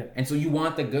guy. Yeah. And so you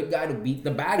want the good guy to beat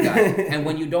the bad guy. And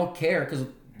when you don't care because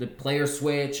the players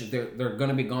switch, they're going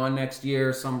to be gone next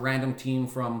year, some random team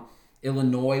from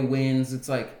Illinois wins, it's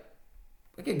like,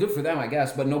 okay, good for them, I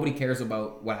guess, but nobody cares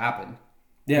about what happened.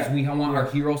 Yeah. Because we want our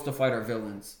heroes to fight our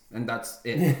villains, and that's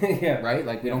it. Yeah. Right?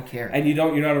 Like, we don't care. And you're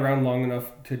not around long enough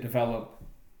to develop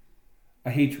a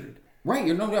hatred. Right,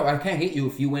 I can't hate you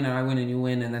if you win and I win and you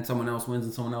win, and then someone else wins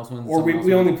and someone else wins. Or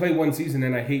we only play one season,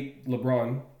 and I hate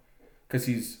LeBron because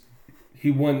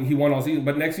he won all season,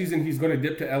 but next season he's going to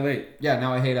dip to LA. Yeah,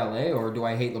 now I hate LA, or do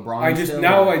I hate LeBron?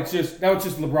 Now it's just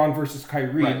LeBron versus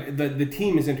Kyrie. Right. The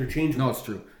team is interchangeable. No, it's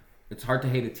true. It's hard to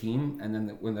hate a team, and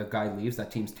then when the guy leaves,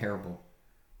 that team's terrible.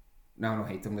 Now I don't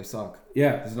hate them; they suck.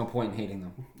 Yeah, there's no point in hating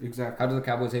them. Exactly. How do the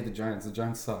Cowboys hate the Giants? The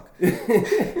Giants suck.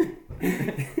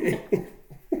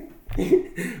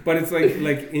 But it's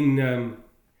like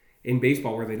in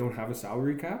baseball where they don't have a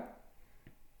salary cap,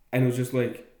 and it was just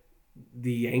like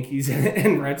the Yankees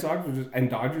and Red Sox and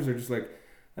Dodgers are just like,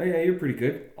 oh yeah, you're pretty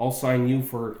good. I'll sign you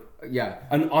for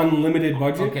an unlimited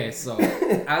budget. Okay, so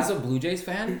as a Blue Jays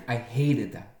fan, I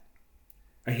hated that.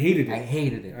 I hated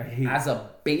it. As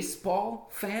a baseball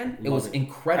fan, it was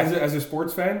incredible. As a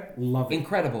sports fan, love it.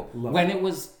 Incredible. When it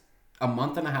was a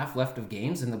month and a half left of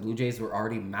games and the Blue Jays were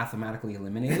already mathematically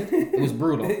eliminated, it was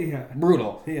brutal. Yeah.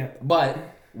 Brutal. Yeah. But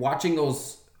watching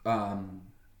those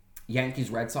Yankees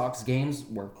Red Sox games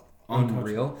were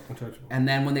unreal. Untouchable. And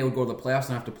then when they would go to the playoffs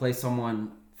and have to play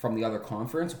someone from the other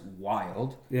conference,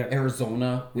 wild. Yeah.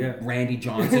 Arizona with Randy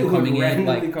Johnson coming in,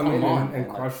 like, come on. And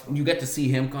crush them. You get to see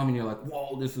him come and you're like,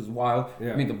 whoa, this is wild.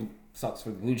 Yeah. I mean, sucks for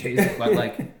the Blue Jays, but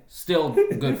like, still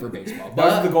good for baseball. That But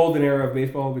was the golden era of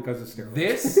baseball because of steroids.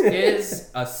 this is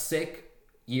a sick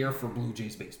year for Blue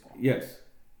Jays baseball. Yes.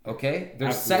 Okay? They're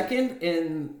Absolutely. second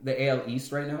in the AL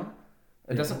East right now.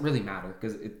 It doesn't really matter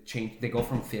because it changed. They go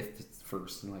from fifth to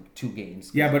first in like 2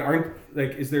 games. Yeah, but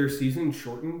is their season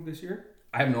shortened this year?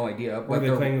 I have no idea. Or But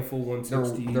are they playing a full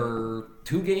 160? They're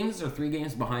 2 games or 3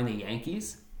 games behind the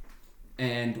Yankees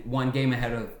and 1 game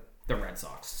ahead of the Red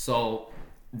Sox. So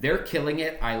they're killing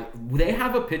it. They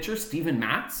have a pitcher, Steven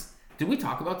Matz. Did we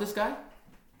talk about this guy?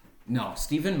 No.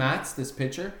 Steven Matz, this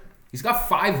pitcher, he's got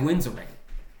 5 wins already.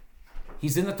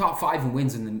 He's in the top 5 in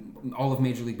wins in all of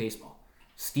Major League Baseball.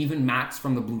 Steven Matz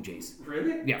from the Blue Jays.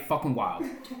 Really? Yeah, fucking wild.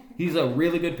 He's a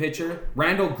really good pitcher.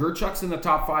 Randall Gerchuk's in the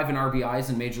top 5 in RBIs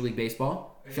in Major League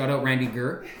Baseball. Shout out Randy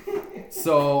Gur.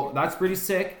 So that's pretty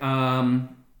sick. Vlad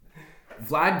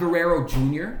Guerrero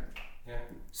Jr.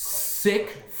 Sick,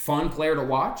 fun player to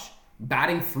watch.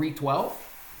 Batting .312.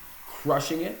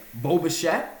 Crushing it. Bo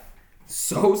Bichette.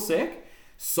 So sick.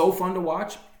 So fun to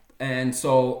watch. And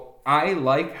so I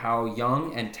like how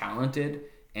young and talented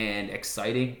and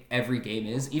exciting every game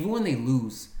is. Even when they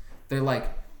lose, they're like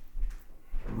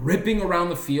ripping around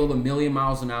the field 1,000,000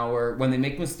 miles an hour. When they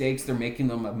make mistakes, they're making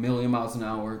them 1,000,000 miles an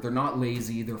hour. They're not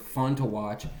lazy. They're fun to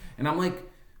watch. And I'm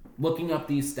like looking up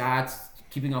these stats,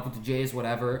 keeping up with the Jays,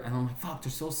 whatever. And I'm like, fuck,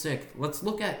 they're so sick. Let's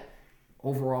look at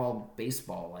overall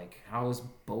baseball. Like, how is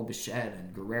Bo Bichette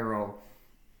and Guerrero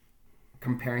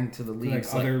comparing to the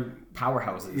league's Like other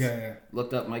powerhouses? Yeah.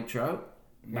 Looked up Mike Trout.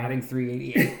 Batting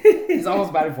 .388. He's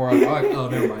almost batting .400. Oh,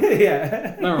 never mind.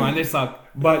 Yeah. Never mind. They suck.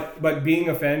 But being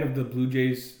a fan of the Blue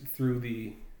Jays through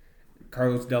the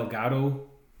Carlos Delgado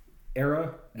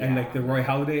era and like the Roy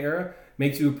Halladay era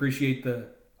makes you appreciate the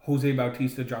Jose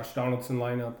Bautista, Josh Donaldson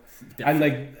lineup.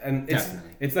 And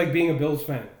it's like being a Bills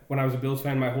fan. When I was a Bills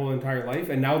fan my whole entire life,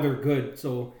 and now they're good.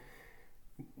 So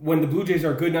when the Blue Jays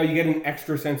are good, now you get an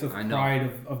extra sense of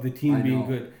pride of the team being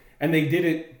good. And they did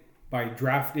it by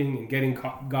drafting and getting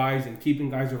guys and keeping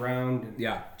guys around. And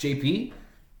yeah. JP?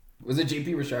 Was it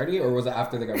JP Ricciardi or was it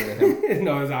after they got rid of him?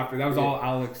 No, it was after. That was all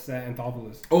Alex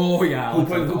Anthopoulos. Oh, yeah. Who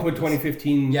put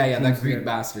 2015. Yeah, that Greek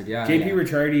bastard. Yeah. JP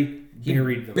Ricciardi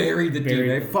buried them. Buried the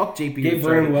dude. Fuck JP Ricciardi. Gave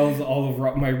Vernon Wells all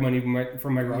of my money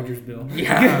from my Rogers bill.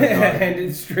 Yeah. And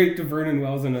it's straight to Vernon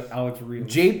Wells and Alex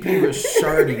Rios. JP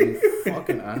Ricciardi, you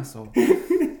fucking asshole.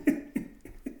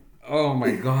 Oh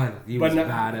my god, he was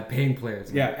bad at paying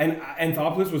players. Man. Yeah, and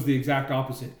Anthopoulos was the exact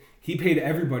opposite. He paid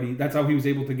everybody. That's how he was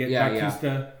able to get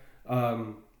Bautista,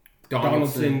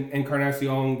 Donaldson,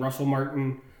 Encarnacion, Russell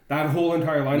Martin. That whole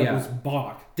entire lineup was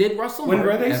bought. Did Russell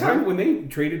Martin when they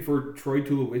traded for Troy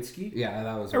Tulowitzki? Yeah,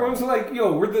 that was. Everyone's like,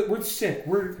 "Yo, we're sick.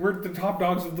 We're the top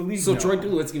dogs of the league." So now. Troy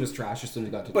Tulowitzki was trash as soon as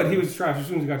he got to. But he was trash as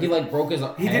soon as he got to. He broke his.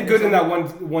 He did good in that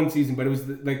one season, but it was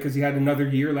because he had another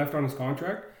year left on his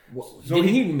contract. Didn't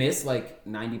he miss like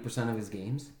 90% of his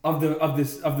games? Of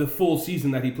the full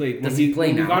season that he played. Does he play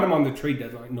when now? we got him on the trade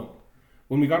deadline. No.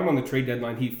 When we got him on the trade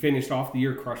deadline, he finished off the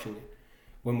year crushing it.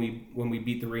 When we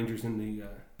beat the Rangers in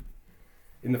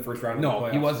the first round of the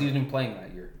playoffs. He wasn't even playing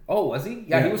that year. Oh, was he?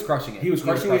 Yeah, he was crushing it. He was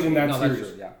crushing it in that series.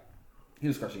 That's true, yeah. He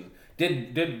was crushing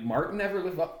it. Did Martin ever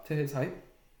live up to his hype?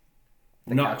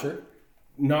 The catcher?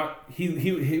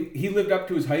 He lived up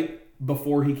to his hype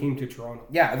before he came to Toronto.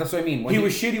 Yeah, that's what I mean. He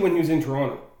was shitty when he was in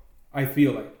Toronto, I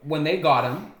feel like. When they got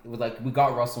him, it was like, we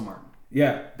got Russell Martin.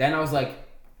 Yeah. Then I was like,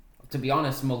 to be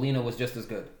honest, Molina was just as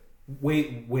good.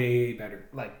 Way better.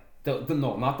 Like,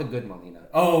 no, not the good Molina.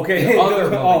 Oh, okay. The other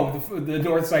the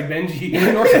Northside Benji.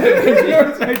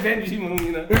 Northside Benji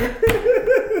Molina.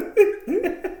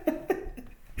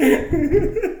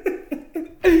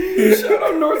 Shout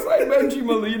out Northside Benji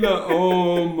Molina.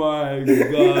 Oh my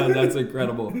god, that's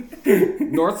incredible.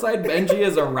 Northside Benji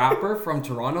is a rapper from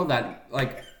Toronto that,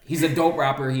 like, he's a dope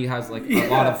rapper. He has like a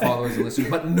lot of followers and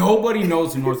listeners, but nobody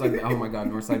knows who Northside. Oh my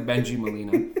god, Northside Benji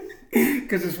Molina.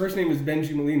 Because his first name is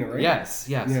Benji Molina, right? Yes.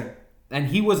 Yeah. And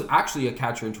he was actually a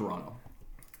catcher in Toronto.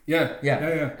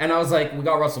 Yeah. And I was like, we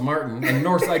got Russell Martin, and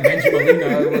Northside Benji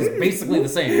Molina was basically the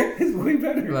same. It's way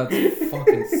better. That's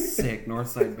fucking sick,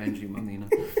 Northside Benji Molina.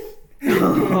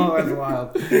 Oh, that's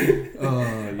wild.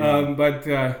 Oh,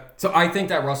 yeah. So I think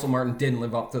that Russell Martin didn't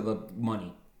live up to the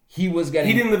money. He was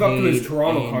getting. He didn't live up to his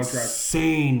Toronto contract.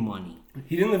 Insane money.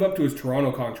 He didn't live up to his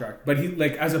Toronto contract, but he,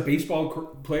 like, as a baseball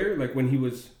player, like when he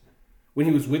was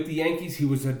with the Yankees, he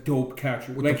was a dope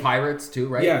catcher. With like, the Pirates too,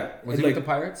 right? Yeah. Was he like, with the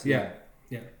Pirates? Yeah.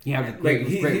 He had great.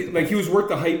 He was worth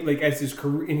the hype, like, as his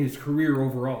career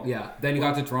overall. Yeah. Then he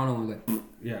got to Toronto and was like,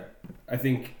 yeah. I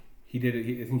think he did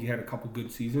it. I think he had a couple good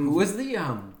seasons. Who was the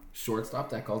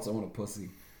shortstop that called someone a pussy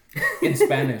in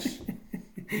Spanish?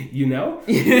 You know?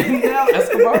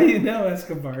 Escobar?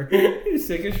 Escobar.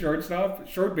 Sickest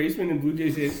short baseman in Blue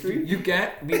Jays history. You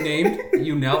can't be named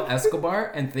Yunel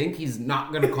Escobar and think he's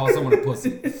not going to call someone a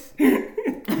pussy.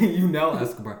 Yunel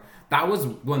Escobar. That was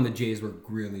when the Jays were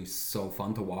really so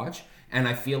fun to watch. And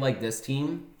I feel like this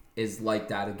team is like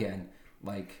that again.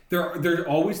 Like, they're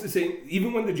always the same.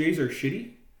 Even when the Jays are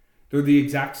shitty, they're the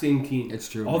exact same team. It's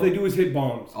true. All they do is hit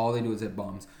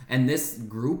bombs. And this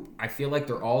group, I feel like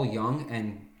they're all young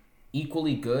and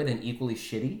equally good and equally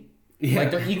shitty. Yeah.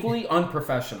 Like, they're equally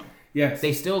unprofessional. Yes.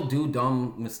 They still do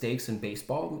dumb mistakes in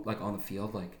baseball, like on the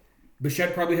field. Like,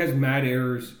 Bichette probably has mad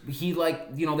errors. He, like,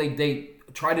 you know, they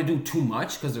try to do too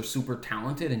much because they're super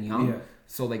talented and young. Yeah.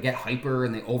 So they get hyper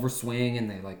and they overswing and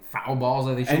they, like, foul balls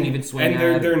that they shouldn't even swing at.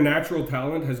 And their natural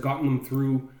talent has gotten them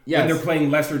through when they're playing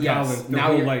lesser talent their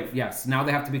whole life. Yes. Now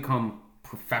they have to become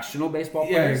professional baseball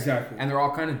players. Yeah, exactly. And they're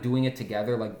all kind of doing it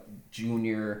together, like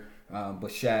Junior,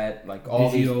 Bichette, like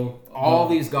all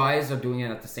these guys are doing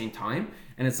it at the same time.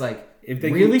 And it's like,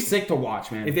 sick to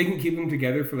watch, man. If they can keep them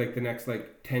together for like the next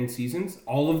 10 seasons,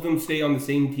 all of them stay on the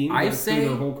same team through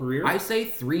their whole career. I say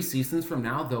 3 seasons from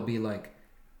now they'll be like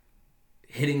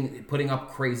putting up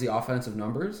crazy offensive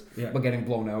numbers, but getting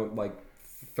blown out like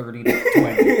 30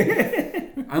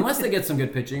 to 20. Unless they get some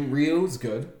good pitching. Ryu's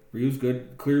good.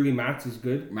 Clearly Mats is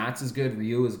good.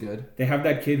 Ryu is good. They have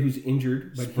that kid who's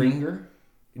injured. But Springer?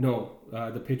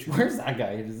 The pitcher. Where's that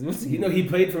guy? He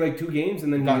played for 2 games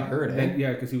and then got hurt.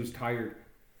 Yeah, because he was tired.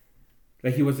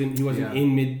 Like he wasn't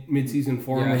in mid-season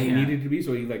form when he needed to be,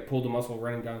 so he pulled a muscle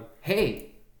running down.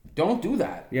 Hey, don't do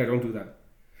that. Yeah, don't do that,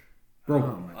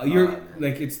 bro. You're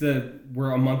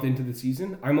we're a month into the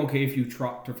season. I'm okay if you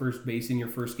trot to first base in your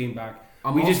first game back.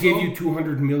 We just gave you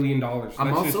 $200 million.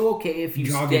 I'm also okay if you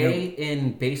stay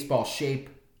in baseball shape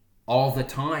all the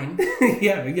time.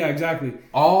 yeah, exactly.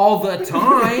 All the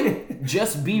time.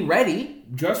 Just be ready.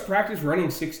 Just practice running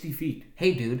 60 feet.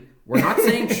 Hey, dude, we're not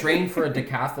saying train for a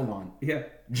decathlon. Yeah.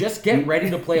 Just get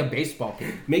ready to play a baseball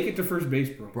game. Make it to first base,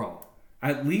 bro.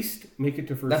 At least make it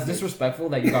to first base. That's disrespectful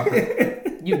that you got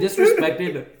hurt. You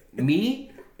disrespected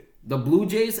me, the Blue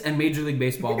Jays, and Major League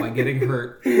Baseball by getting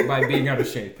hurt by being out of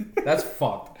shape. That's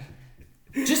fucked.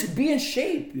 Just be in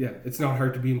shape. Yeah, it's not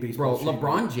hard to be in baseball shape. Bro,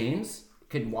 LeBron James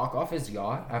could walk off his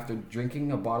yacht after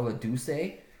drinking a bottle of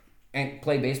Douce and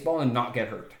play baseball and not get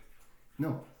hurt.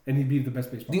 No, and he'd be the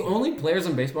best baseball player. The only players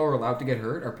in baseball who are allowed to get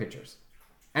hurt are pitchers.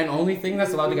 And only thing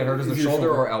that's allowed to get hurt is the shoulder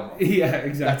or elbow. Yeah,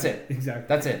 exactly. That's it. Exactly.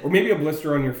 That's it. Or maybe a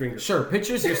blister on your finger. Sure,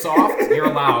 pitchers, you're soft, you're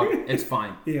allowed. It's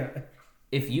fine. Yeah.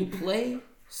 If you play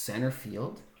center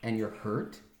field and you're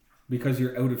hurt because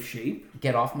you're out of shape,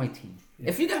 get off my team. Yeah.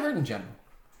 If you get hurt in general,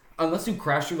 unless you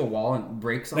crash through the wall and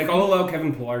break something. I'll allow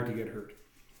Kevin Pillar to get hurt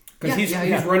because he's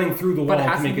running through the wall. But it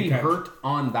has to make to be hurt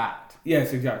on that.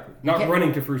 Yes, exactly. Not can't-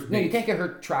 running to first base. No, you can't get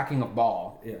hurt tracking a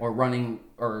ball Yeah. or running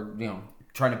or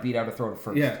trying to beat out a throw to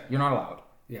first. Yeah. You're not allowed.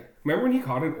 Yeah. Remember when he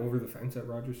caught it over the fence at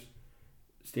Rogers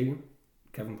Stadium?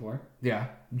 Kevin Pillar Yeah.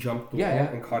 jumped the Yeah, wall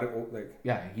yeah. and caught it like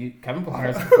Yeah, Kevin Pillar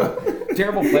is a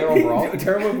terrible player overall.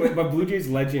 terrible, but Blue Jays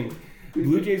legend.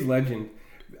 Blue Jays legend.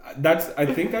 I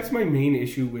think that's my main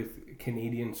issue with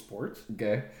Canadian sports,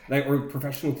 Okay. like or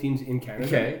professional teams in Canada.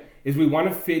 Okay. Is we want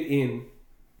to fit in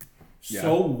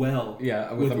so well.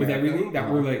 Yeah, with America. everything that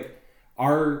Uh-huh. we're like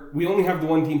we only have the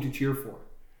one team to cheer for.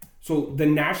 So the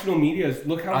national media is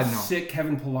look how I know. sick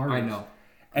Kevin Pillar is. I know.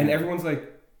 And everyone's like,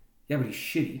 yeah, but he's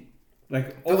shitty.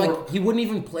 Like, But like he wouldn't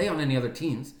even play on any other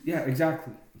teams. yeah,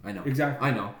 exactly. I know. Exactly.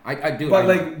 I know. I do. But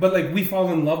I know. like we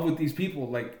fall in love with these people.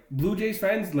 Like Blue Jays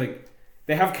fans, like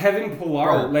they have Kevin Pillar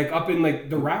Bro. like up in like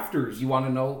the rafters. You want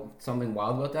to know something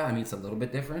wild about that? I mean, it's a little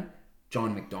bit different.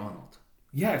 John McDonald,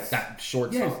 Yes. that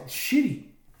shortstop. Yes. Shitty.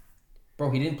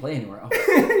 Bro, he didn't play anywhere else.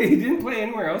 He didn't play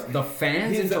anywhere else. The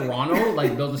fans in His- Toronto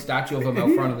like built a statue of him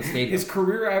out front of the stadium. His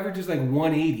career average is like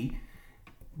 180,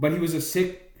 but he was a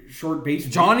sick short base.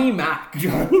 Johnny Mac.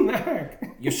 Johnny Mac.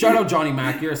 You shout out Johnny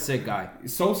Mac. You're a sick guy.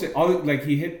 So sick. Like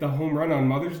he hit the home run on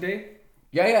Mother's Day.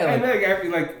 Yeah, yeah.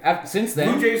 And Like, like since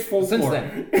then, Blue Jays full since floor.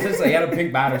 then, he had a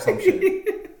pink bat or some shit.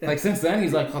 Like since then,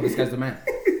 he's like, oh, this guy's the man.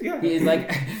 yeah. He's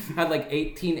like had like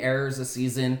 18 errors a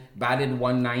season, batted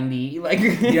 190. Like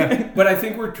Yeah, but I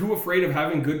think we're too afraid of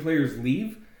having good players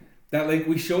leave that like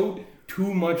we showed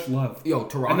too much love. Yo,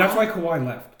 Toronto. And that's why Kawhi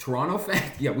left. Toronto fan.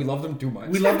 Yeah, we loved him too much.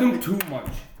 We loved him too much.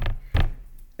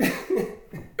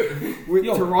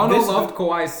 Yo, Toronto this- loved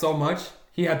Kawhi so much,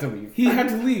 he had to leave. He had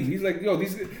to leave. He's like, yo,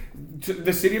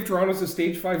 the city of Toronto's a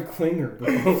stage 5 clinger, bro.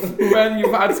 Man,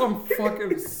 you've had some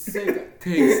fucking sick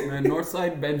takes, man.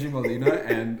 Northside Benji Molina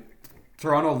and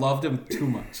Toronto loved him too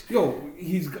much. Yo,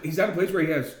 he's at a place where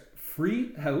he has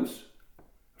free house,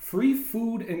 free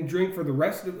food and drink for the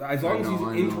rest of as long as he's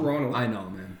in Toronto. I know,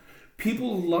 man.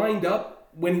 People lined up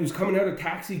when he was coming out of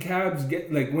taxi cabs,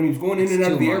 when he was going in It's and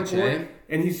out of too the much, airport, eh?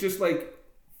 and he's just like,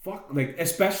 fuck, like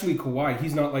especially Kawhi,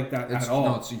 he's not like that at all.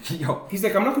 No, it's, yo, He's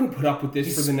like, I'm not going to put up with this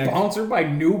he's for the next. sponsored by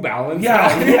New Balance.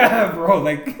 Yeah, yeah, bro.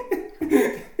 Like,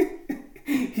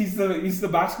 he's the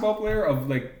basketball player of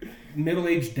like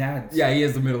middle-aged dads. Yeah, he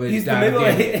is the middle-aged He's the dad.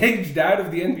 middle-aged dad of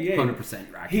the NBA. 100%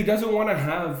 accurate. He doesn't want to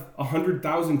have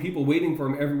 100,000 people waiting for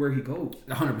him everywhere he goes.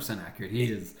 100% accurate. He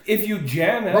is. If you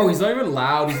jam it, Bro, he's not even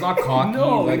loud. He's not cocky.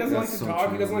 no, like, he doesn't like that's to so talk.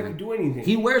 true, He doesn't like man. to do anything.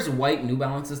 He wears white New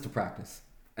Balances to practice.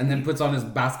 And then puts on his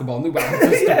basketball New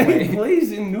Balances to Yeah, he play.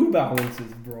 plays in New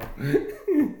Balances, bro.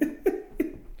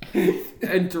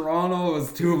 And Toronto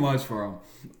was too much for him.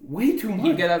 Way too much.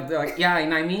 You get up there like, yeah, you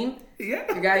know what I mean?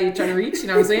 yeah. The guy you trying to reach, you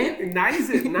know what I'm saying? Nice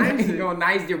it, You know,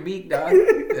 nice your beak, dog.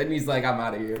 And he's like, I'm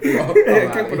out of here, bro. I'm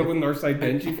I can't put up with Northside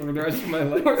Benji for the rest of my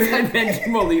life. Benji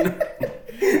Molina.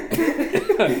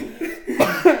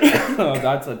 Oh,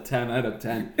 that's a 10 out of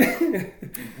 10.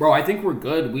 Bro, I think we're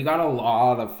good. We got a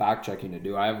lot of fact checking to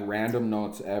do. I have random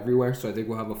notes everywhere, so I think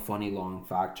we'll have a funny long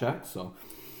fact check. So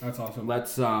That's awesome.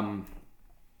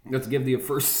 let's give the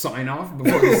first sign off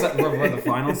before the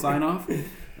final sign off.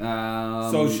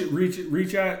 So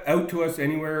reach out to us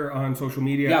anywhere on social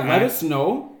media. Yeah, let us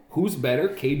know who's better,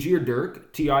 KG or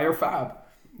Dirk, T.I. or Fab.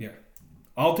 Yeah,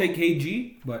 I'll take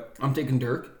KG, but I'm taking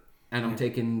Dirk, and I'm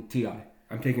taking T.I.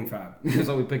 I'm taking Fab.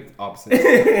 So we picked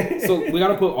opposites. So we got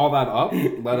to put all that up.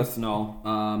 Let us know.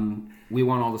 We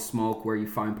want all the smoke where you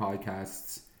find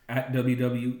podcasts. At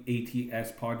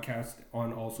WWATS Podcast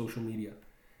on all social media.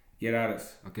 Get at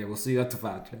us. Okay, we'll see you at the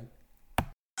fact check.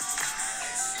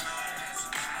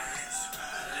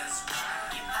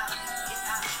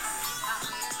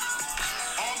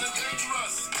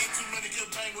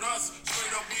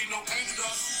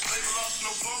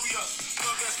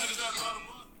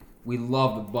 We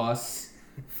love the bus.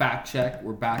 Fact check.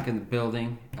 We're back in the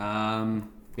building.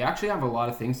 We actually have a lot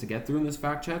of things to get through in this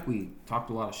fact check. We talked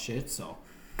a lot of shit, so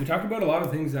We talked about a lot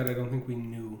of things that I don't think we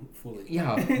knew fully.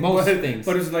 yeah, most things.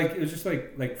 But it was just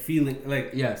like feeling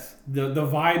like Yes, the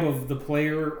vibe of the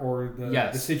player or the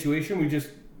Yes. situation. We just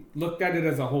looked at it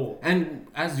as a whole. and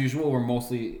as usual, we're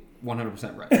mostly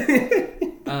 100% right.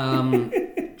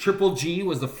 Triple G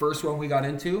was the first one we got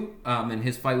into, and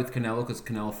his fight with Canelo, because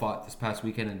Canelo fought this past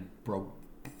weekend and broke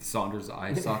Saunders'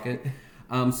 eye socket.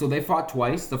 So they fought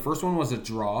twice. The first one was a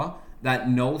draw that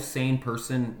no sane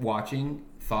person watching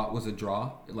thought was a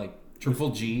draw. Like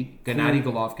Triple G, Gennady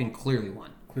Golovkin clearly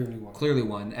won. Clearly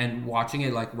won. And watching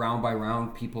it like round by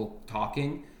round, people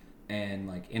talking and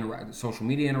like social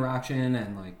media interaction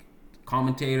and like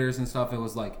commentators and stuff, it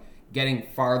was like getting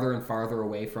farther and farther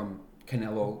away from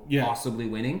Canelo possibly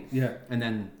winning. Yeah. And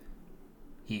then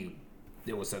he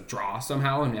it was a draw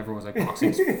somehow, and everyone was like,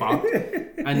 boxing's fucked.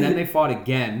 And then they fought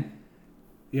again.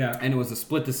 Yeah. And it was a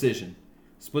split decision.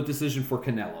 Split decision for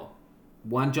Canelo.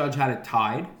 One judge had it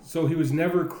tied. So he was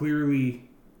never clearly...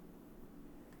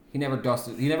 He never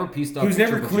dusted. He never pieced up. He was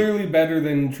never Triple clearly better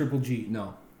than Triple G.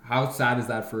 No. How sad is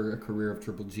that for a career of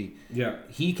Triple G? Yeah.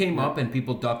 He came up and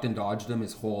people ducked and dodged him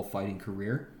his whole fighting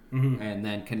career. Mm-hmm. And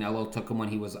then Canelo took him when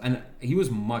he was... And he was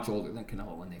much older than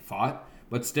Canelo when they fought.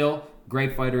 But still,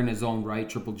 great fighter in his own right,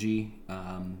 Triple G.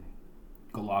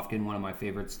 Golovkin, one of my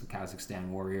favorites, the Kazakhstan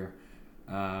warrior.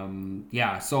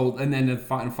 So, and then the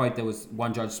fight, there was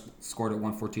one judge scored at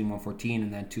 114,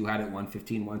 and then two had it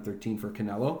 115, 113 for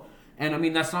Canelo. And I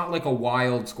mean, that's not like a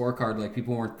wild scorecard. Like,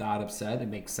 people weren't that upset. It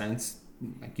makes sense.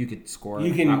 Like, you could score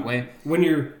that way.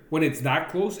 When it's that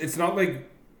close, it's not like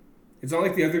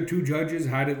the other two judges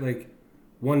had it like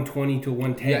 120 to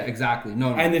 110. Yeah, exactly.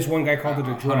 No. And this one guy called it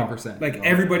a draw. 100%. Like,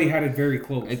 everybody had it very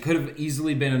close. It could have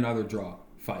easily been another draw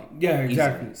fight. Yeah,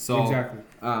 exactly. Easily.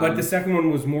 But the second one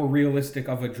was more realistic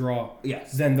of a draw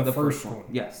than the first one.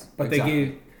 Yes. But they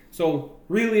gave... So,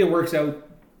 really, it works out...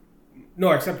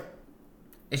 No, except...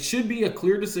 It should be a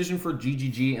clear decision for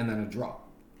GGG and then a draw.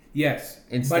 Yes.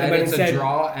 Instead, it's a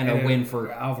draw and a win for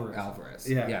Alvarez.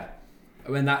 Yeah.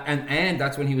 And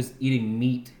that's when he was eating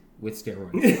meat with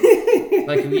steroids.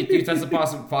 Like, you tested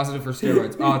positive for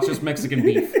steroids. Oh, it's just Mexican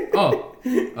beef. Oh,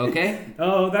 okay.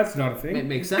 Oh, that's not a thing. It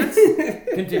makes sense.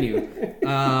 Continue.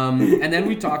 And then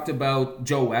we talked about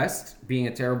Joe West being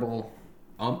a terrible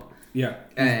ump. Yeah,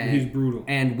 he's brutal.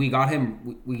 And we got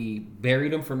him, we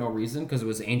buried him for no reason because it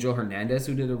was Angel Hernandez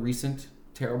who did a recent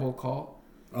terrible call.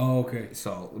 Oh, okay.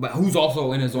 So, but who's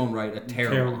also in his own right a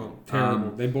terrible.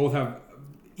 They both have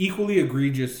equally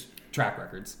egregious track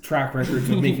records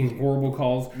of making horrible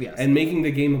calls and making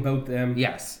the game about them.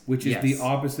 Yes. Which is the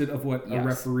opposite of what a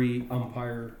referee,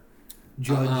 umpire,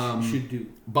 judge should do.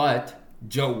 But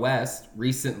Joe West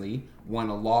recently won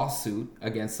a lawsuit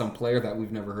against some player that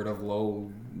we've never heard of,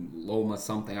 Loma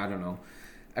something, I don't know.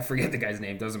 I forget the guy's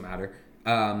name, doesn't matter.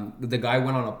 The guy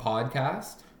went on a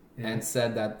podcast and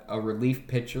said that a relief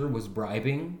pitcher was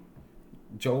bribing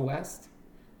Joe West,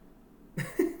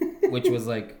 which was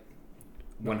like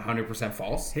 100%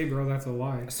 false. Hey, bro, that's a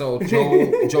lie. So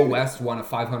Joe West won a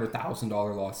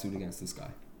 $500,000 lawsuit against this guy.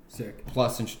 Sick.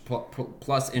 Plus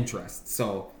interest.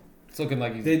 So it's looking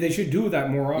like they should do that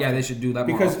more often. Yeah, they should do that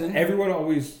more often. Because everyone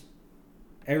always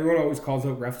calls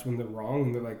out refs when they're wrong,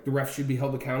 and they're like, the refs should be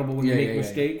held accountable when they make a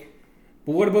mistake.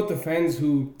 But what about the fans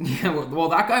who... Yeah, well,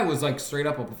 that guy was like straight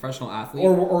up a professional athlete.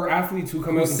 Or athletes who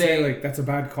come out and say, like, that's a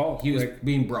bad call. He was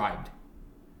being bribed.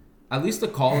 At least the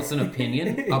call is an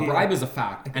opinion. A bribe is a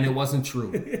fact, and it wasn't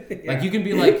true. Like, you can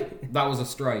be like, that was a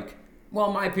strike.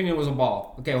 Well, my opinion was a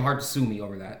ball. Okay, well, hard to sue me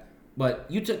over that. But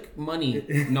you took money.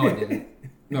 No, I didn't.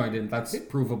 No, I didn't. That's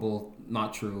provable,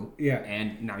 not true. Yeah.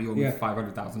 And now you owe me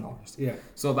 $500,000. Yeah.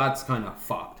 So that's kind of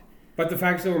fucked. But the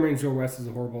fact still remains Joe West is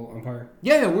a horrible umpire.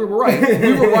 Yeah, we were right.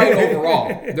 We were right overall.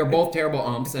 They're both terrible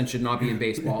umps and should not be in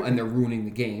baseball, and they're ruining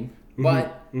the game.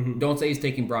 But don't say he's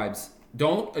taking bribes.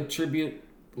 Don't attribute...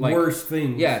 like worse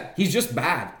things. Yeah, he's just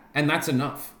bad, and that's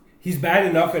enough. He's bad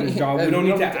enough at his job. We don't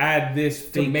need to add this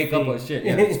to make up a shit.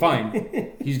 Yeah, it's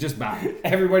fine. He's just bad.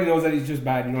 Everybody knows that he's just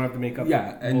bad. You don't have to make up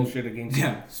bullshit against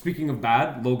him. Yeah. Speaking of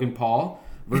bad, Logan Paul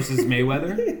versus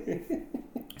Mayweather.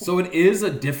 So it is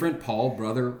a different Paul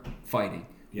brother fighting,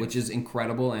 which is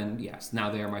incredible. And yes,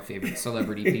 now they are my favorite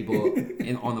celebrity people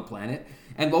on the planet.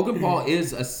 And Logan Paul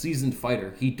is a seasoned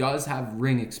fighter. He does have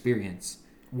ring experience.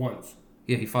 Once.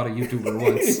 Yeah, he fought a YouTuber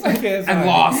once KSI. and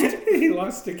lost. He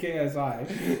lost to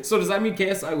KSI. So does that mean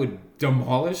KSI would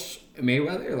demolish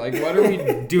Mayweather? Like, what are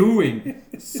we doing?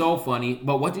 So funny.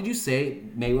 But what did you say?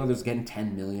 Mayweather's getting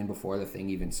 $10 million before the thing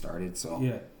even started. So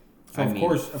yeah. So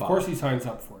of course he signs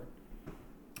up for it.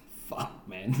 Fuck,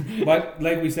 man. But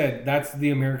like we said, that's the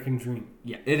American dream.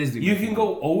 Yeah, it is. You can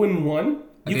go 0-1.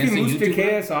 You can lose to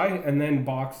KSI and then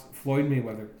box Floyd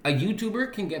Mayweather. A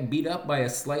YouTuber can get beat up by a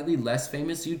slightly less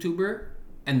famous YouTuber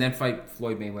and then fight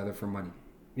Floyd Mayweather for money.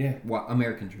 Yeah. What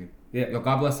American dream. Yeah. Yo,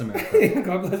 God bless America.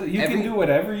 God bless it. You can do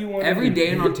whatever you want. Every day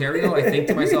in Ontario, I think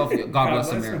to myself, God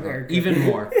bless America. Even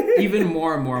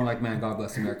more and more, I'm like, man, God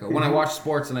bless America. When I watch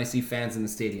sports and I see fans in the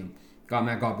stadium,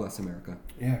 God bless America.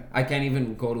 Yeah. I can't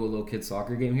even go to a little kid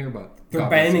soccer game here, but they're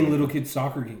banning little kids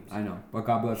soccer games. I know, but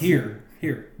God bless here.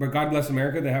 But God bless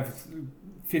America. They have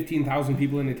 15,000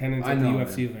 people in attendance at the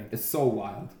UFC event. It's so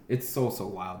wild. It's so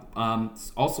wild.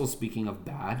 Also, speaking of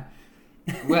bad,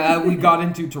 we got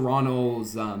into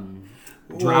Toronto's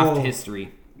draft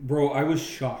history. Bro, I was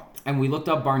shocked. And we looked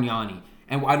up Bargnani.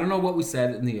 And I don't know what we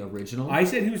said in the original. I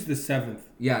said he was the 7th.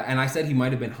 Yeah, and I said he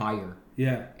might have been higher.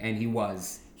 Yeah. And he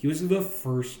was. He was the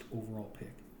first overall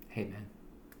pick. Hey, man.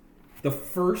 The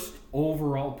first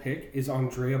overall pick is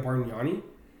Andrea Bargnani.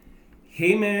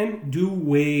 Hey, man, do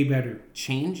way better.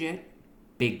 Change it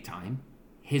big time.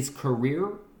 His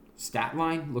career stat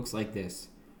line looks like this.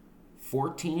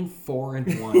 14, 4,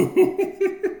 and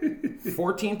 1.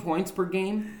 14 points per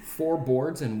game, 4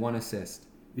 boards, and 1 assist.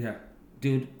 Yeah.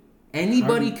 Dude,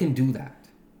 anybody can do that.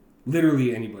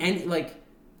 Literally anybody. And, like,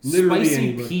 Literally Spicy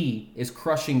anybody. P is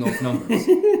crushing those numbers.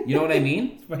 You know what I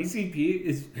mean? Spicy P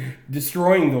is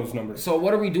destroying those numbers. So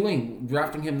what are we doing?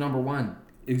 Drafting him number 1.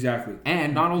 Exactly.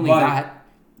 And not only that,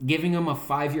 giving him a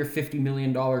 5-year, $50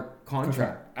 million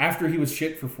contract. After he was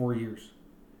shit for 4 years.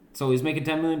 So he's making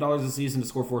 $10 million a season to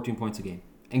score 14 points a game.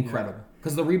 Incredible.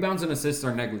 Because the rebounds and assists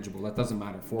are negligible. That doesn't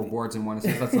matter. 4 boards and 1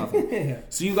 assist, that's nothing. Yeah.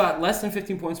 So you got less than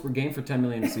 15 points per game for $10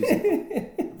 million a season.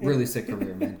 Really sick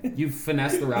career, man. You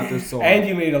finessed the Raptors so And hard.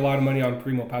 you made a lot of money on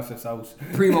Primo Passasaus.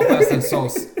 Primo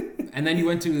Passasos. And then you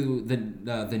went to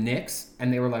the Knicks,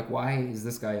 and they were like, why is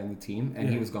this guy on the team? And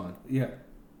he was gone. Yeah.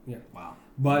 Yeah. Wow.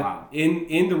 But Wow.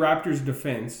 in the Raptors'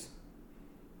 defense,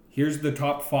 here's the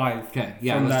top 5 Okay,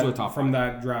 yeah, from, let's that, do a top from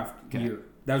that draft year.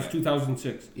 That was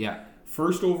 2006. Yeah.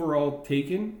 First overall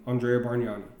taken, Andrea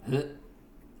Bargnani.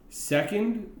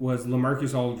 Second was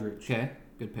LaMarcus Aldridge. Okay,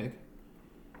 good pick.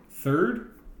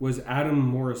 Third was Adam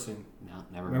Morrison. No,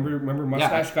 never. Remember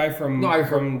mustache guy from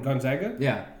from Gonzaga?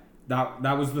 Yeah.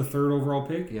 That was the third overall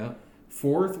pick. Yeah.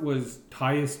 Fourth was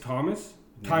Tyrus Thomas.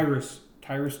 Tyrus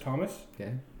Thomas.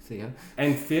 Okay. See ya.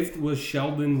 And fifth was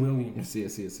Sheldon Williams. See ya.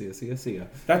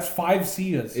 That's 5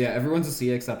 Sias. Yeah, everyone's a see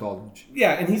except Aldridge.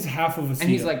 Yeah, and he's half of a Sia. And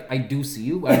he's like, I do see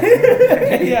you.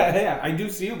 yeah, I do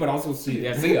see you, but also see you.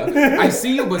 Yeah, see ya. I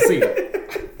see you, but see ya.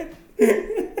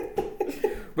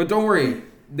 But don't worry,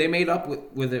 they made up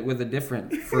with a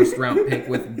different first round pick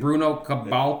with Bruno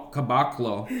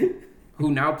Caboclo,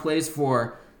 who now plays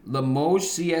for Limoges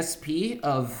CSP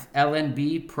of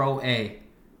LNB Pro A.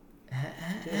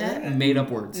 Made up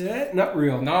words. Not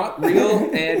real. Not real,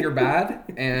 and you're bad,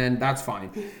 and that's fine.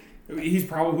 He's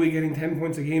probably getting 10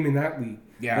 points a game in that league.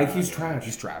 Yeah. Like, he's trash.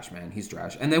 He's trash, man. He's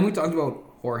trash. And then we talked about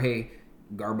Jorge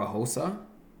Garbajosa.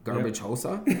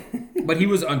 But he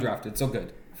was undrafted, so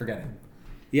good. Forget him.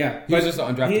 Yeah. He was just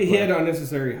an undrafted He had player.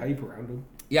 unnecessary hype around him.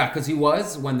 Yeah, because he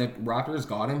was, when the Raptors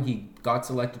got him, he got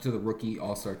selected to the rookie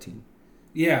all-star team.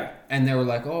 Yeah. And they were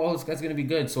like, oh, this guy's going to be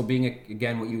good. So being,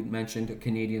 again, what you mentioned, a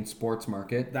Canadian sports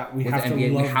market. That we with have the to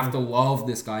NBA, love we have him. to love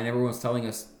this guy. And everyone's telling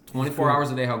us 24 hours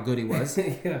a day how good he was.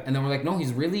 Yeah. And then we're like, no,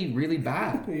 he's really, really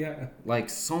bad. Yeah. Like,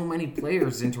 so many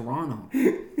players in Toronto.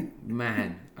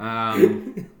 Man.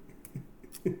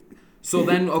 So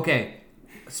then, okay.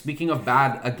 Speaking of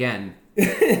bad again.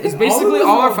 It's basically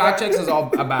all our fact checks is all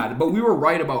bad. But we were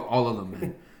right about all of them,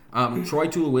 man. Troy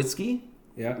Tulowitzki,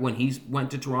 when he went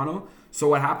to Toronto. So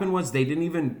what happened was they didn't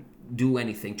even do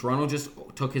anything. Toronto just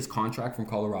took his contract from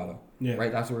Colorado. Yeah.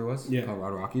 Right? That's where he was? Yeah.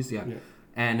 Colorado Rockies? Yeah.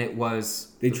 And it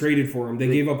was... They traded for him. They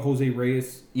gave up Jose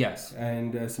Reyes. Yes.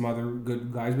 And some other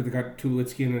good guys, but they got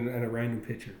Tulowitzki and a random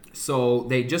pitcher. So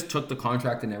they just took the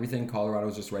contract and everything. Colorado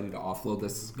was just ready to offload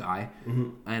this guy. Mm-hmm.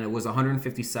 And it was a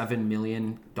 $157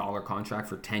 million contract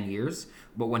for 10 years.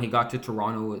 But when he got to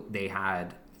Toronto, they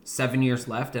had 7 years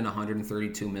left and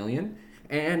 $132 million.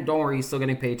 And don't worry, he's still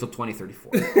getting paid till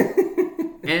 2034.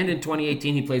 And in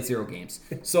 2018, he played 0 games.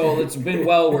 So it's been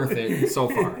well worth it so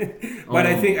far. But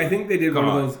I think they did one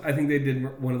of those. I think they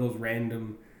did one of those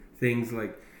random things.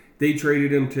 Like they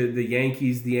traded him to the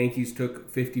Yankees. The Yankees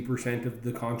took 50% of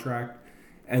the contract,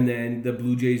 and then the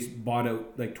Blue Jays bought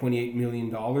out like $28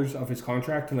 million of his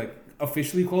contract to like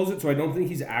officially close it. So I don't think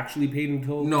he's actually paid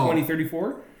until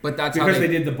 2034. But that's because how they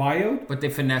did the buyout. But they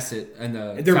finesse it, and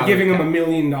they're giving him $1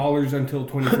 million until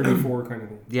 2034, kind of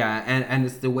thing. Yeah, and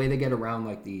it's the way they get around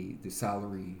like the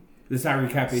salary. The salary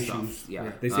cap stuff, issues.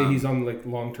 yeah. They say he's on like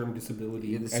long-term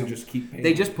disability and just keep paying.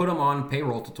 They just put him on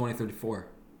payroll till 2034,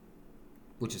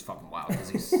 which is fucking wild because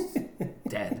he's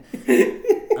dead.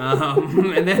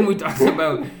 And then we talked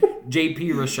about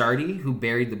JP Ricciardi, who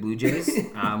buried the Blue Jays.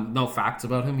 No facts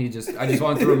about him. I just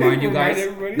wanted to remind you guys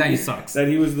that he sucks. That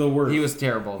he was the worst. He was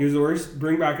terrible. He was the worst.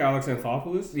 Bring back Alex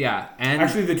Anthopoulos. Yeah, and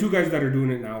actually, the 2 guys that are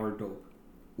doing it now are dope.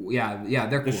 Yeah,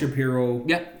 they're cool. The Shapiro.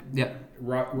 Yep.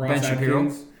 Ross Ben Atkins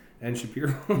Shapiro. And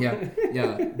Shapiro.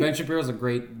 yeah. Ben Shapiro's a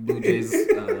great Blue Jays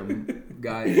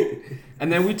guy.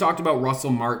 And then we talked about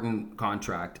Russell Martin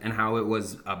contract and how it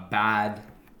was a bad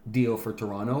deal for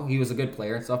Toronto. He was a good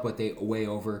player and stuff, but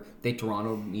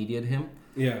Toronto mediated him.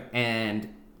 Yeah.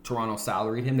 And Toronto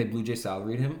salaried him. They Blue Jays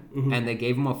salaried him. Mm-hmm. And they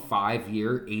gave him a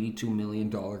 5-year, $82 million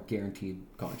guaranteed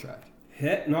contract.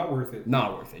 Not worth it.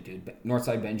 Not worth it, dude.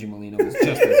 Northside Benji Molina was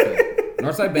just as good.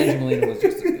 Northside Benji Molina was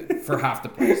just as good for half the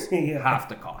price, Yeah. half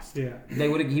the cost. Yeah.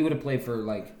 He would have played for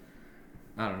like,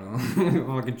 I don't know,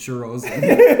 fucking churros.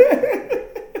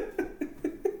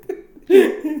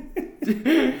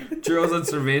 Churros and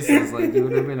cervezas, like you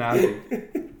would have been happy.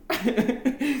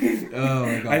 Oh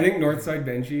my god! I think Northside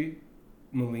Benji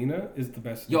Molina is the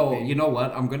best. Yo, name. you know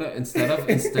what? I'm gonna instead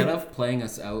of playing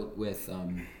us out with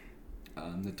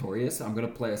Notorious, I'm gonna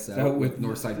play us out with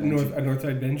Northside Benji.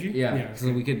 Northside Benji. Yeah,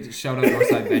 so we could shout out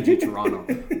Northside Benji Toronto.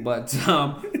 But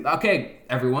okay,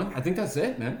 everyone, I think that's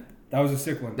it, man. That was a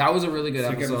sick one. That was a really good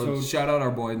Sick episode. Shout out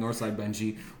our boy Northside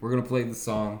Benji. We're gonna play the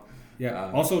song.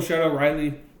 Yeah. Also, shout out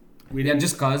Riley. We didn't,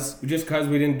 just cause we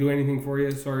didn't do anything for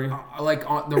you. Sorry.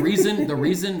 the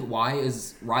reason why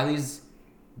is Riley's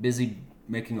busy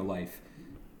making a life.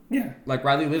 Yeah. Like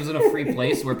Riley lives in a free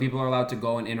place where people are allowed to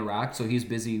go and interact, so he's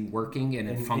busy working in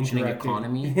a functioning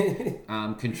economy,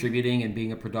 contributing and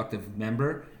being a productive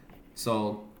member.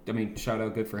 So I mean, shout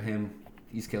out, good for him.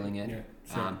 He's killing it. Yeah.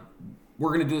 Sure.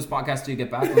 We're gonna do this podcast till you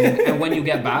get back, and when you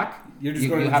get back, you're just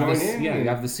going to have join this, in. Yeah, you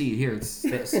have the seat here. It's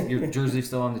your jersey's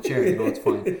still on the chair. You know, it's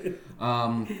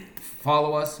fine.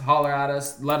 Follow us, holler at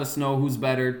us, let us know who's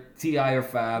better, T.I. or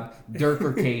Fab, Dirk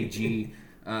or KG.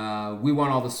 We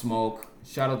want all the smoke.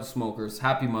 Shout out the smokers.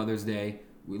 Happy Mother's Day.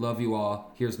 We love you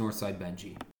all. Here's Northside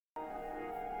Benji.